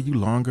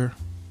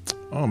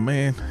 Oh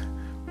man,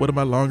 what am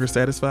I longer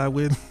satisfied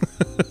with?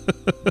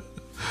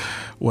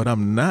 What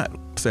I'm not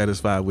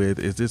satisfied with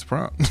is this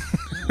prompt.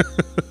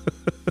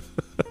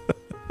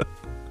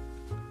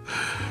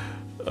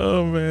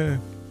 Oh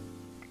man.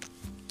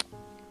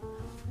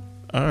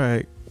 All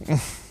right.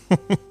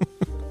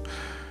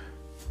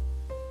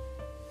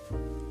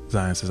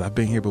 Zion says, I've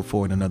been here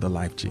before in another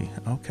life, G.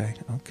 Okay.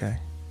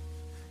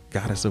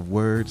 Goddess of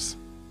words.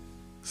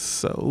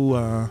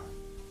 So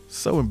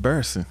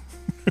embarrassing.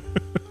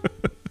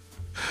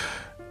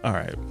 All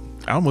right.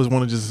 I almost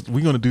want to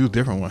we're going to do a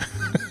different one.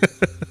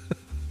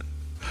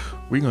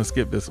 We're going to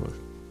skip this one.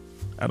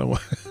 I don't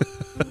want,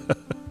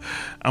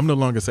 I'm no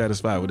longer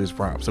satisfied with this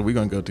prompt. So we're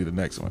going to go to the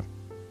next one.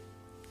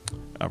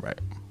 All right.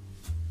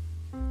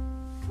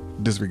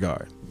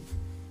 Disregard.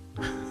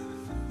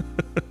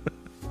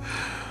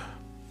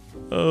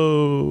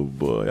 Oh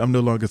boy. I'm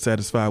no longer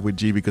satisfied with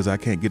G because I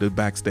can't get a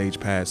backstage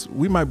pass.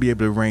 We might be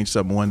able to arrange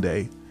something one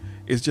day.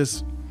 It's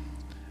just,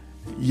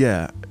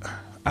 yeah,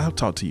 I'll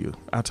talk to you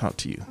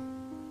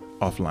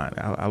offline.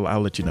 I'll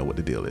let you know what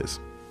the deal is.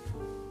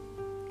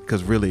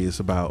 Because really it's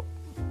about,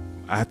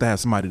 I have to have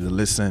somebody to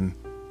listen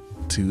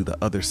to the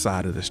other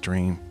side of the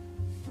stream.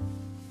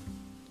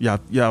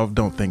 Y'all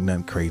don't think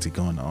nothing crazy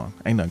going on.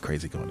 Ain't nothing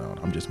crazy going on.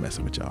 I'm just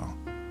messing with y'all.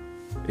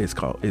 It's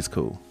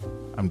cool.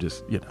 I'm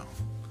just, he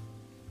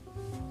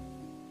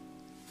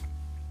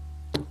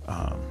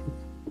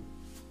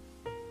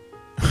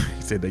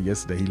said that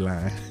yesterday, he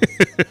lying.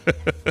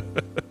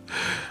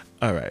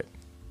 All right.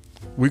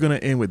 We're going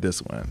to end with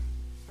this one.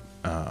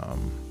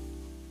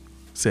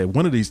 said,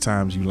 one of these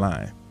times you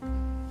lying.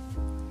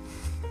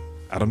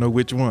 I don't know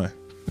which one.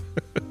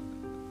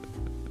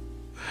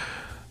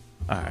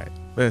 All right,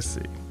 let's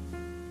see.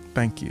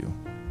 Thank you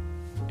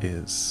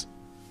is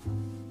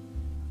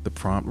the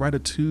prompt. Write a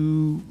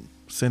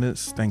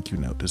 2-sentence thank you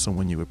note to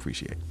someone you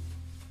appreciate.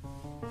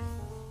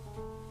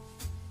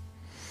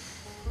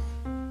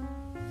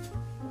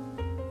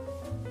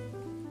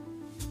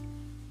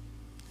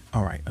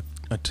 All right,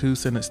 a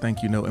 2-sentence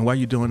thank you note. And while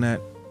you're doing that,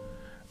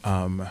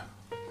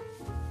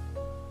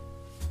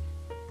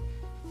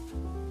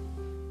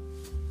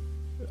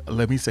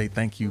 let me say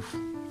thank you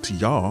to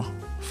y'all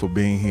for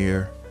being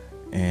here.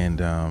 And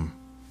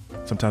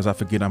sometimes I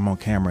forget I'm on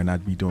camera and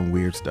I'd be doing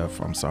weird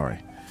stuff. I'm sorry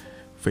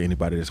for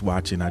anybody that's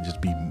watching. I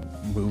just be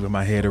moving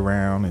my head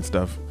around and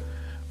stuff.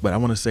 But I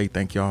want to say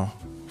thank y'all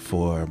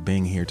for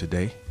being here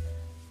today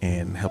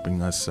and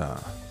helping us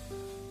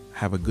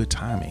have a good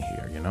time in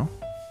here, you know.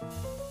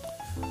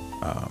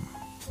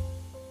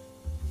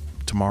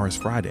 Tomorrow is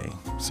Friday.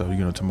 So, you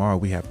know, tomorrow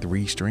we have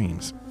 3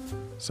 streams.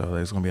 So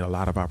there's going to be a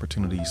lot of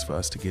opportunities for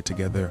us to get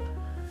together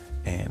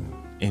and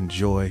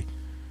enjoy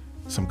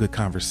some good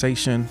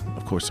conversation.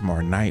 Of course, tomorrow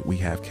night we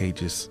have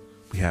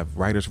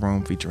Writer's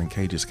Room featuring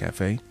Cage's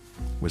Cafe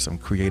with some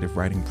creative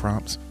writing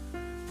prompts.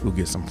 We'll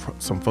get some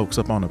folks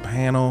up on a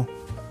panel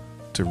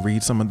to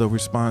read some of the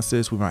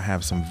responses. We might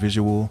have some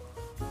visual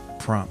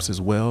prompts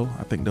as well.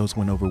 I think those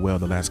went over well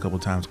the last couple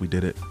of times we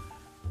did it,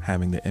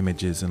 having the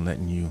images and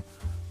letting you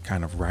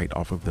kind of write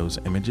off of those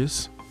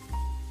images.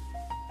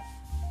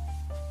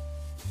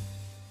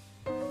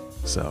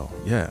 So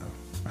yeah,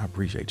 I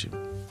appreciate you.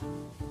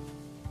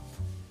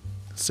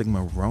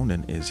 Sigma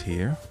Ronan is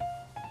here.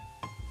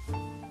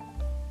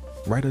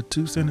 Write a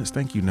 2-sentence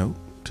thank you note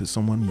to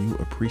someone you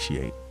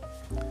appreciate.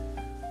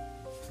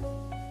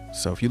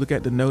 So if you look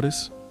at the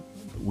notice,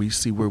 we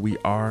see where we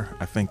are.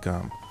 I think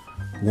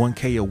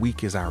 1K a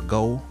week is our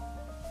goal.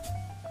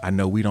 I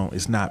know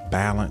it's not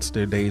balanced.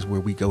 There are days where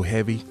we go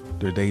heavy.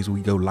 There are days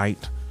we go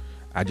light.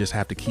 I just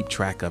have to keep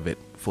track of it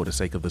for the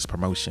sake of this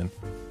promotion.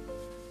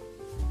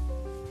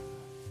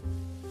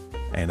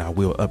 And I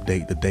will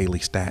update the daily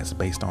stats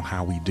based on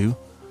how we do.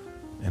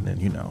 And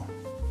then, you know,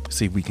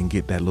 see if we can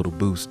get that little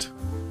boost,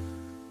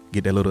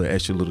 get that little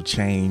extra little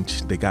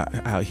change they got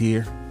out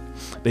here.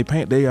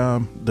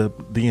 The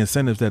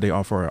incentives that they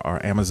offer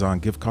are Amazon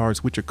gift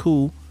cards, which are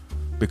cool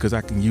because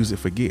I can use it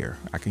for gear.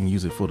 I can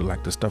use it for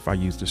the stuff I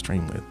use to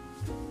stream with.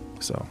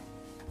 So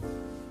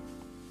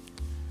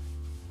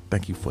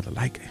thank you for the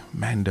like.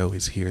 Mando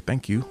is here.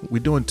 Thank you.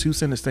 We're doing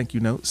 2-sentence thank you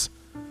notes.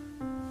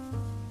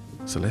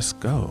 So let's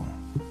go.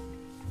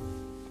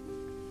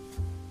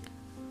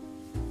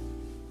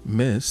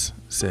 Miss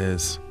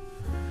says,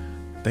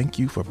 thank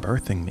you for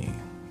birthing me.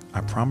 I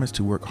promise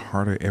to work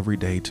harder every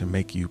day to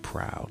make you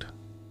proud.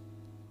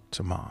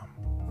 To Mom.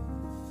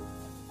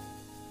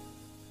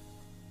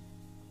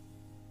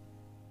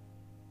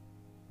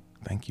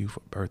 Thank you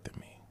for birthing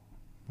me.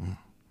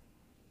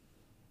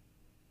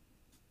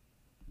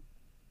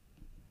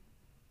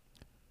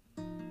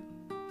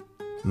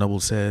 Noble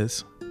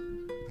says,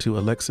 to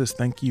Alexis,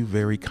 thank you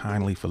very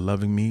kindly for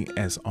loving me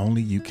as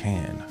only you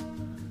can.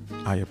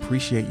 I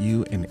appreciate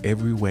you in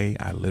every way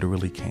I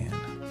literally can.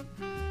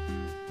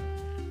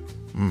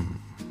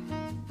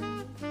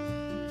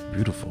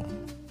 Beautiful.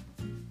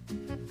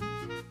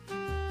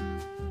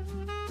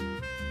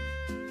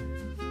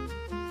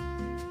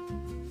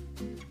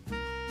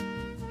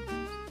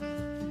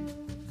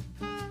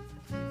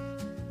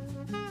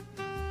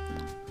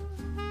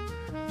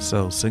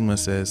 So Sigma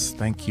says,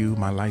 thank you.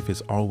 My life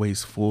is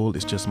always full.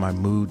 It's just my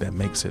mood that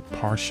makes it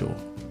partial.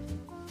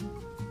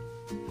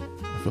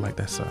 I feel like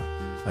that's an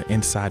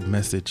inside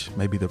message.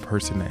 Maybe the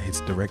person that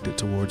it's directed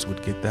towards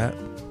would get that.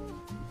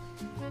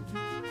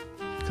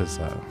 Because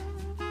I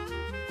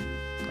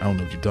don't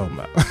know what you're talking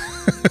about.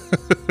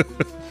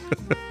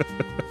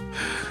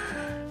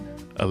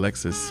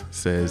 Alexis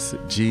says,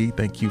 G,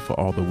 thank you for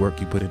all the work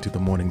you put into the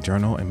morning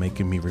journal and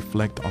making me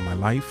reflect on my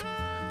life.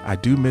 I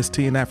do miss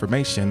tea and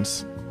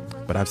affirmations,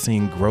 but I've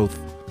seen growth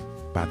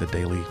by the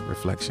daily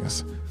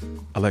reflections.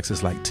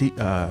 Alexis, like tea,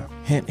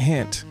 hint,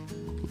 hint,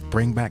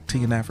 bring back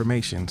tea and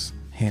affirmations.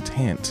 Hint,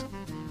 hint.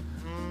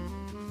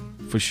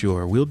 For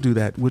sure. We'll do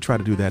that. We'll try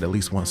to do that at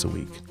least once a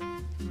week.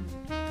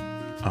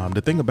 The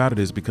thing about it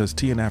is because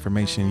tea and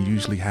affirmation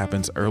usually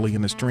happens early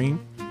in the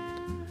stream.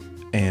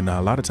 And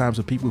a lot of times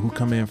with people who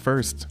come in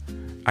first,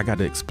 I got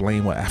to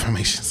explain what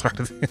affirmations are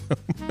to them.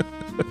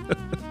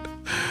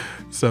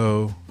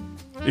 So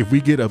if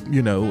we get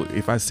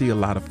if I see a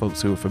lot of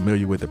folks who are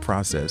familiar with the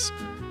process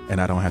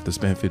and I don't have to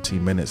spend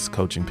 15 minutes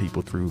coaching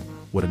people through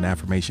what an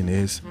affirmation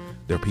is,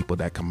 there are people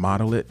that can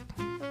model it,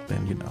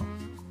 then,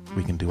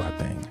 we can do our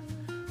thing.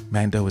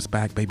 Mando is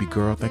back, baby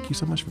girl. Thank you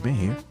so much for being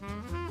here.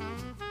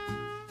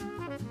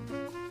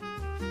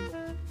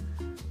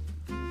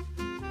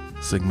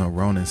 Sigma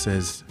Ronan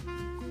says,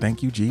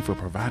 thank you, G, for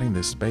providing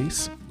this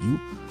space.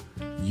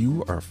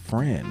 You are a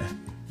friend.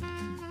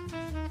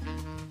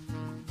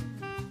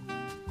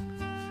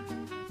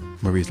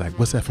 Marie's like,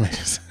 what's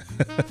affirmations?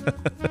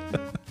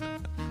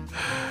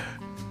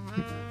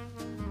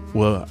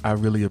 Well, I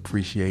really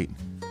appreciate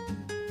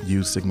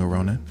you, Sigma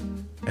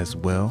Ronan, as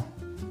well.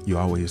 You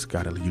always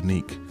got a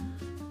unique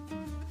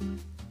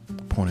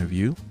point of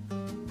view.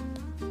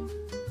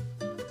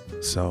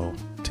 So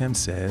Tim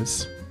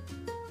says,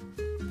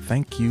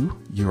 thank you.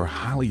 You're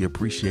highly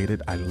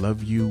appreciated. I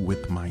love you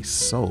with my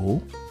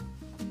soul.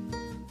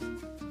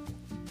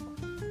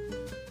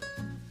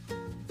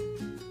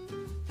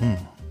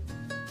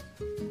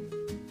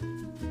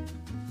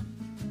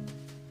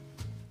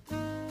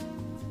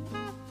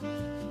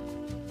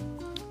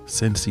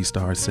 Cincy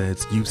Star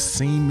says, you've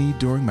seen me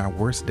during my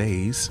worst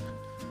days.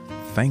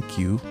 Thank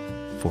you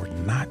for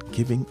not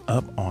giving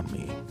up on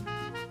me.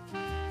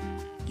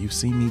 You've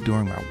seen me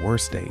during my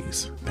worst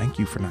days. Thank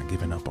you for not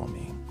giving up on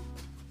me.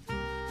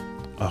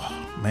 Oh,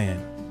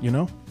 man, you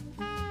know,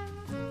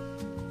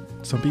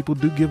 some people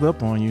do give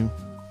up on you.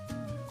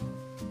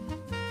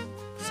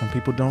 Some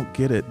people don't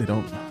get it. They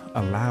don't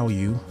allow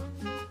you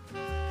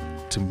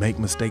to make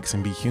mistakes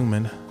and be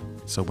human.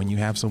 So when you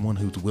have someone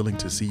who's willing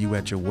to see you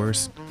at your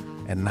worst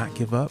and not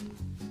give up,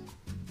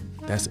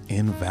 that's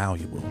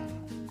invaluable.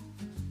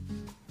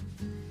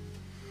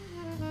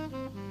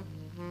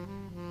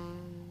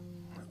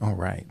 All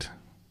right.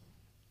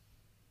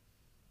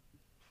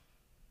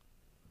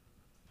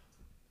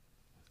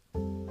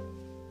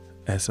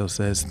 Esso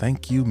says,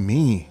 thank you,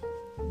 me,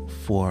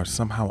 for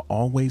somehow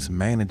always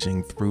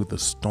managing through the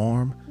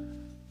storm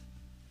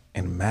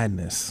and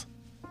madness.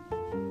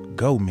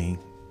 Go me.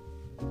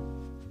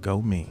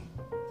 Go me.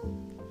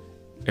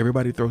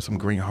 Everybody throw some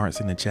green hearts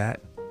in the chat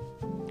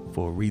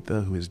for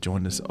Aretha, who has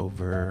joined us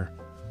over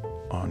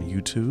on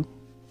YouTube.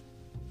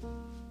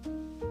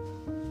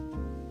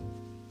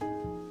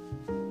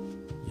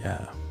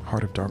 Yeah,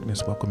 Heart of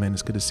Darkness, welcome in.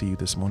 It's good to see you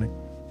this morning.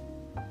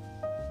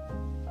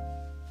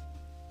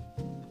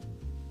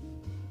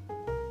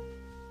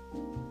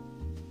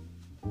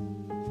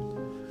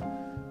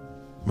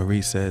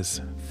 Marie says,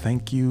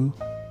 thank you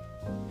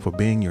for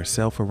being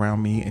yourself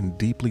around me and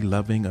deeply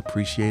loving,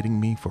 appreciating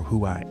me for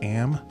who I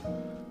am.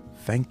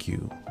 Thank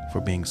you for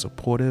being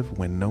supportive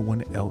when no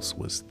one else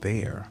was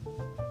there.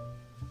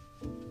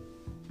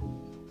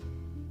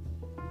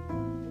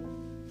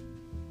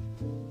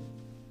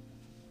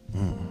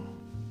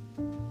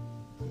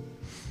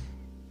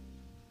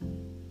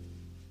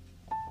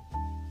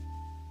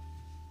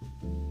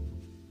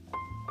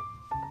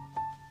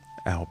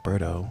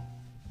 Alberto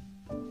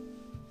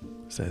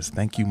says,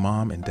 thank you,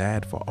 Mom and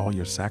Dad, for all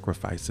your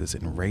sacrifices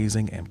in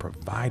raising and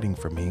providing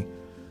for me.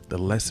 The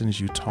lessons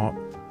you taught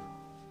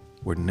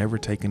were never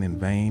taken in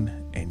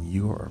vain, and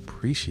you are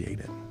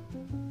appreciated.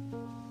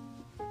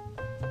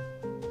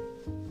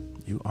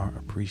 You are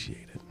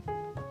appreciated.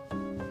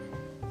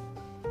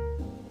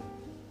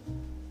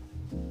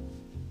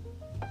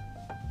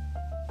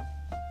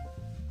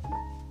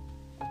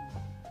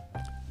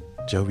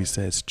 Jovi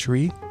says,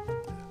 Tree,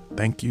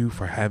 thank you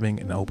for having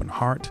an open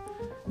heart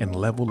and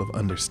level of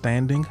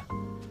understanding.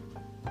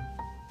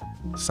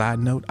 Side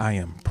note, I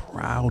am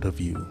proud of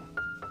you.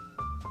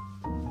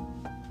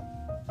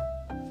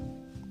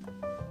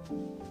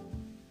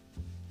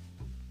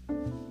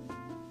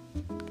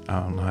 I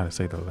don't know how to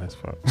say the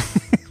last part.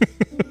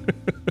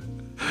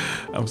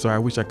 I'm sorry. I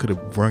wish I could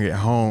have brung it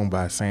home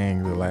by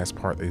saying the last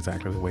part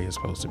exactly the way it's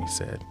supposed to be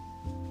said.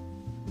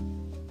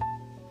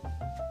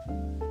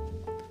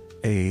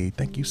 Hey,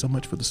 thank you so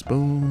much for the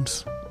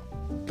spoons.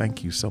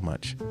 Thank you so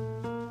much.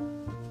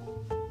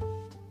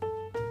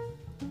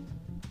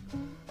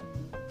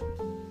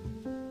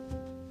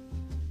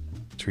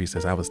 Tree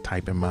says, I was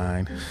typing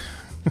mine.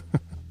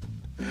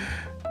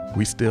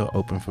 We still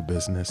open for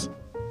business.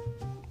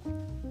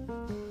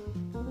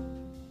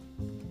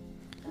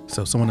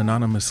 So someone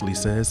anonymously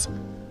says,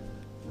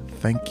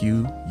 thank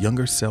you,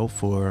 younger self,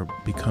 for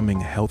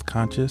becoming health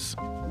conscious.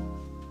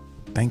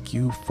 Thank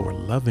you for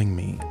loving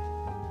me.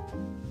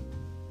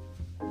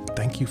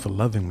 Thank you for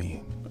loving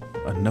me.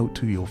 A note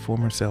to your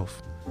former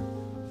self.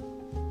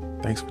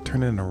 Thanks for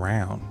turning it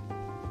around.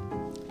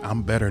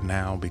 I'm better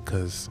now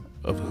because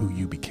of who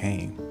you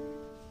became.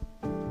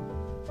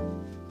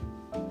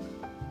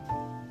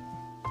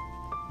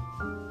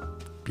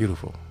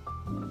 Beautiful.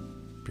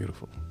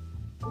 Beautiful.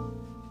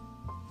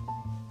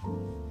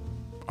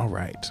 All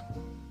right.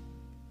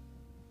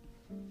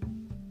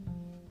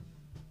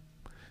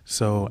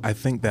 So I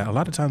think that a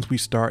lot of times we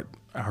start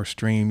our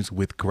streams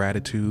with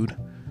gratitude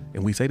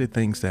and we say the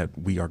things that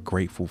we are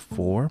grateful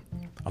for.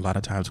 A lot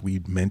of times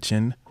we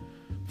mention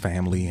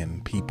family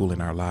and people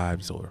in our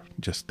lives or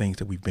just things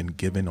that we've been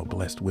given or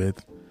blessed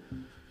with.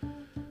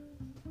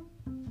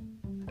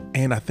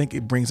 And I think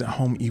it brings it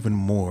home even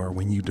more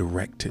when you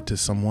direct it to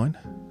someone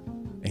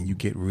and you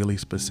get really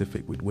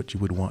specific with what you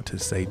would want to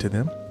say to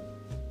them.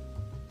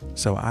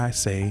 So I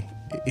say,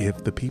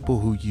 if the people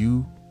who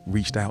you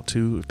reached out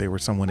to, if there were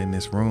someone in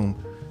this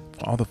room,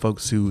 for all the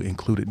folks who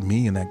included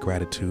me in that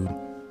gratitude,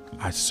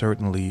 I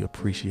certainly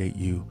appreciate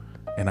you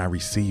and I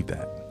receive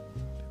that.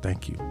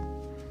 Thank you.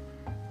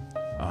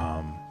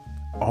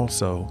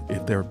 Also,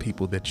 if there are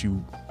people that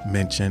you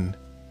mention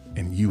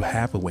and you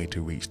have a way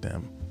to reach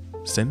them,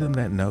 send them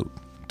that note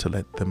to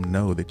let them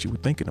know that you were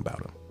thinking about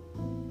them.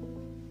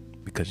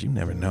 because you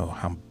never know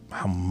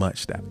how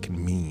much that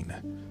can mean.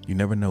 You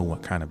never know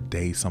what kind of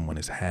day someone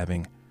is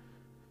having.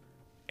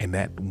 And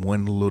that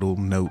one little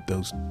note,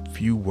 those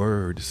few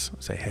words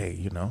say, hey,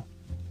 you know,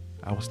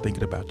 I was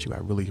thinking about you. I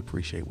really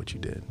appreciate what you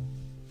did.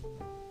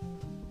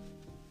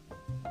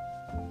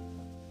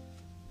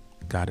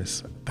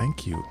 Goddess,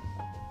 thank you.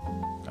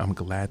 I'm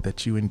glad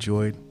that you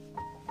enjoyed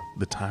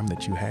the time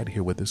that you had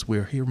here with us.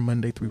 We're here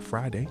Monday through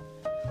Friday,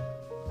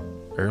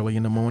 early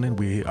in the morning.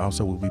 We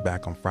also will be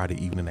back on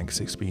Friday evening at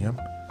 6 p.m.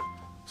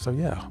 So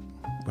yeah,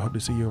 I hope to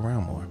see you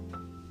around more.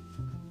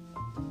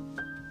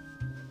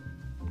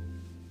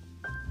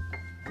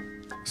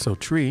 So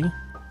Tree,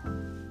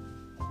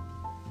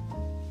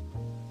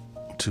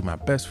 to my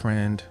best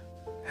friend,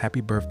 happy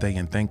birthday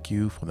and thank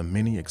you for the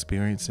many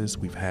experiences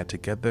we've had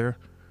together,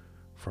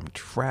 from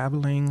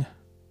traveling,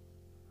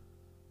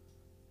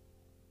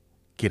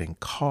 getting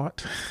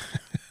caught,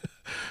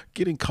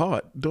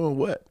 doing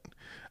what?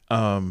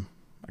 I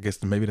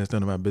guess maybe that's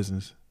none of my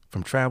business.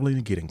 From traveling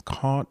to getting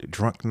caught,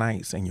 drunk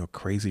nights, and your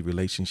crazy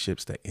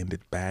relationships that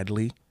ended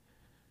badly.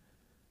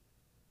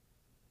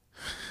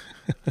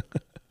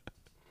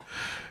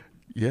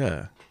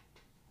 Yeah,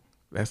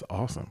 that's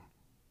awesome.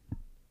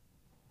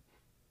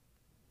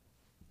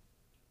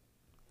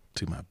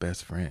 To my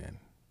best friend.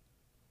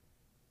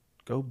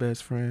 Go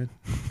best friend.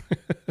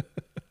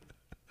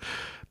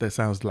 That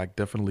sounds like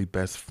definitely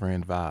best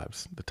friend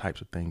vibes. The types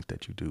of things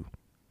that you do.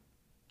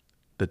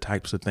 The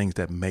types of things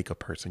that make a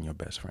person your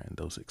best friend.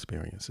 Those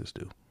experiences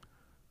do.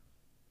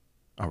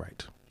 All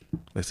right.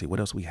 Let's see what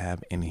else we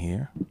have in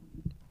here.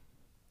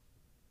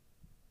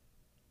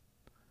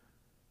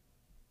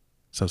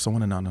 So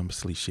someone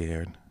anonymously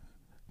shared,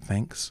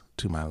 thanks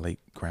to my late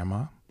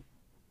grandma.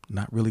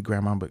 Not really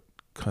grandma, but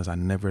because I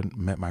never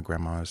met my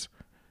grandmas.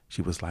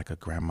 She was like a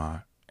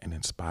grandma and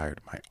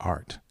inspired my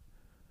art.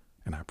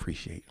 And I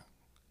appreciate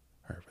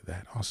her for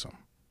that. Awesome.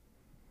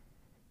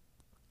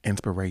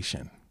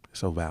 Inspiration.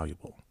 So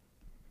valuable.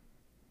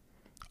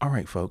 All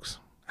right, folks.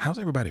 How's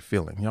everybody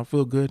feeling? Y'all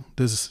feel good?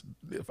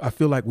 I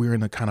feel like we're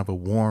in a kind of a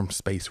warm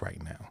space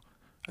right now.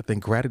 I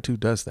think gratitude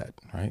does that,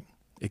 right?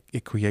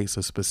 It creates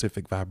a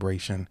specific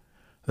vibration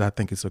that I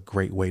think is a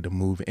great way to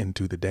move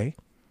into the day.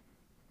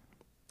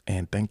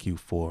 And thank you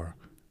for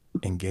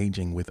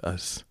engaging with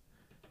us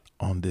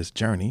on this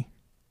journey.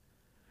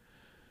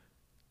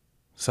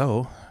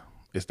 So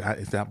it's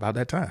about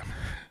that time.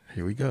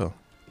 Here we go.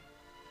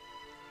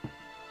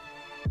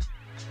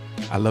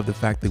 I love the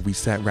fact that we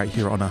sat right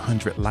here on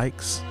 100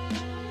 likes.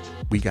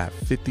 We got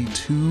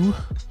 52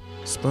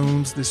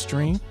 spoons this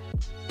stream.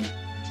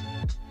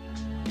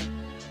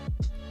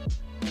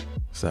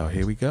 So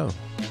here we go.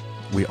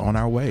 We're on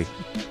our way.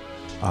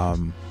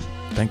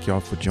 Thank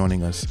y'all for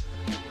joining us.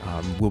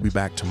 We'll be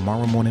back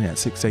tomorrow morning at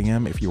 6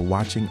 a.m. If you're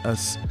watching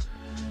us,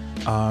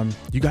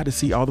 you got to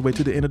see all the way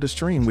to the end of the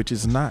stream, which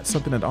is not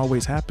something that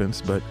always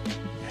happens, but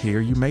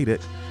here you made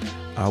it.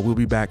 We'll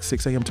be back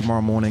 6 a.m.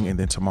 tomorrow morning, and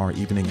then tomorrow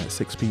evening at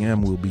 6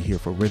 p.m. we'll be here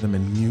for Rhythm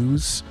and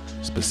Muse,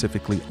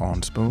 specifically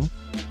on Spoon,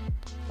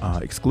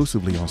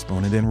 exclusively on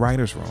Spoon, and then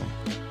Writer's Room,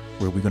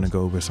 where we're going to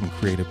go over some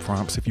creative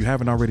prompts. If you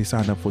haven't already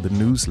signed up for the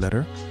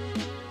newsletter,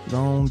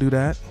 don't do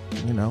that.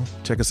 You know,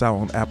 check us out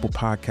on Apple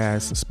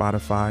Podcasts and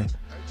Spotify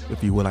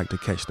if you would like to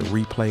catch the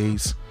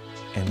replays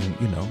and,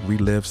 you know,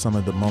 relive some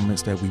of the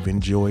moments that we've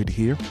enjoyed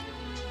here.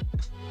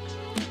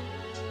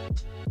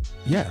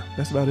 Yeah,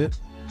 that's about it.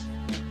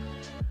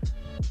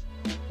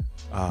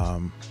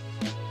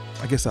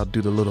 I guess I'll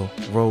do the little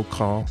roll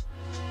call.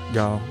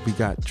 Y'all, we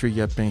got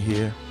Tree up in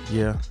here.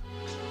 Yeah.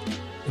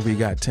 We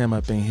got Tim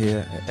up in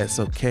here.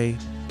 SOK,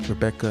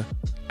 Rebecca,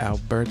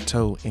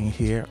 Alberto in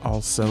here.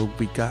 Also,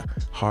 we got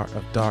Heart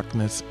of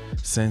Darkness.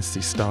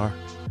 Sensi Star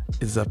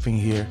is up in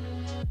here.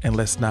 And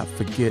let's not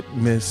forget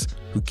Miss,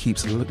 who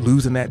keeps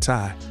losing that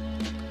tie.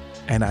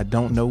 And I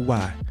don't know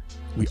why.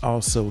 We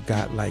also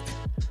got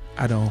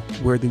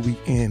where did we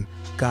end?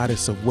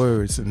 Goddess of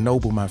Words,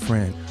 Noble, my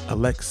friend,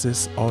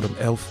 Alexis, Autumn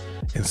Elf,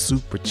 and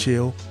Super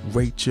Chill,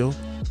 Rachel,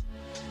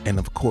 and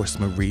of course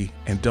Marie.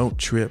 And Don't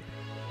Trip.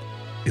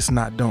 It's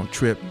not Don't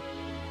Trip.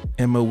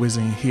 Emma was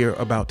in here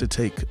about to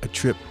take a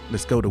trip.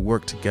 Let's go to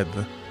work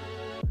together.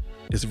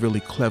 It's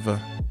really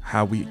clever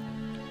how we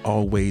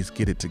always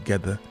get it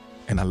together.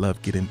 And I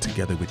love getting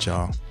together with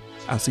y'all.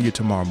 I'll see you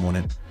tomorrow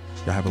morning.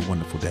 Y'all have a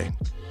wonderful day.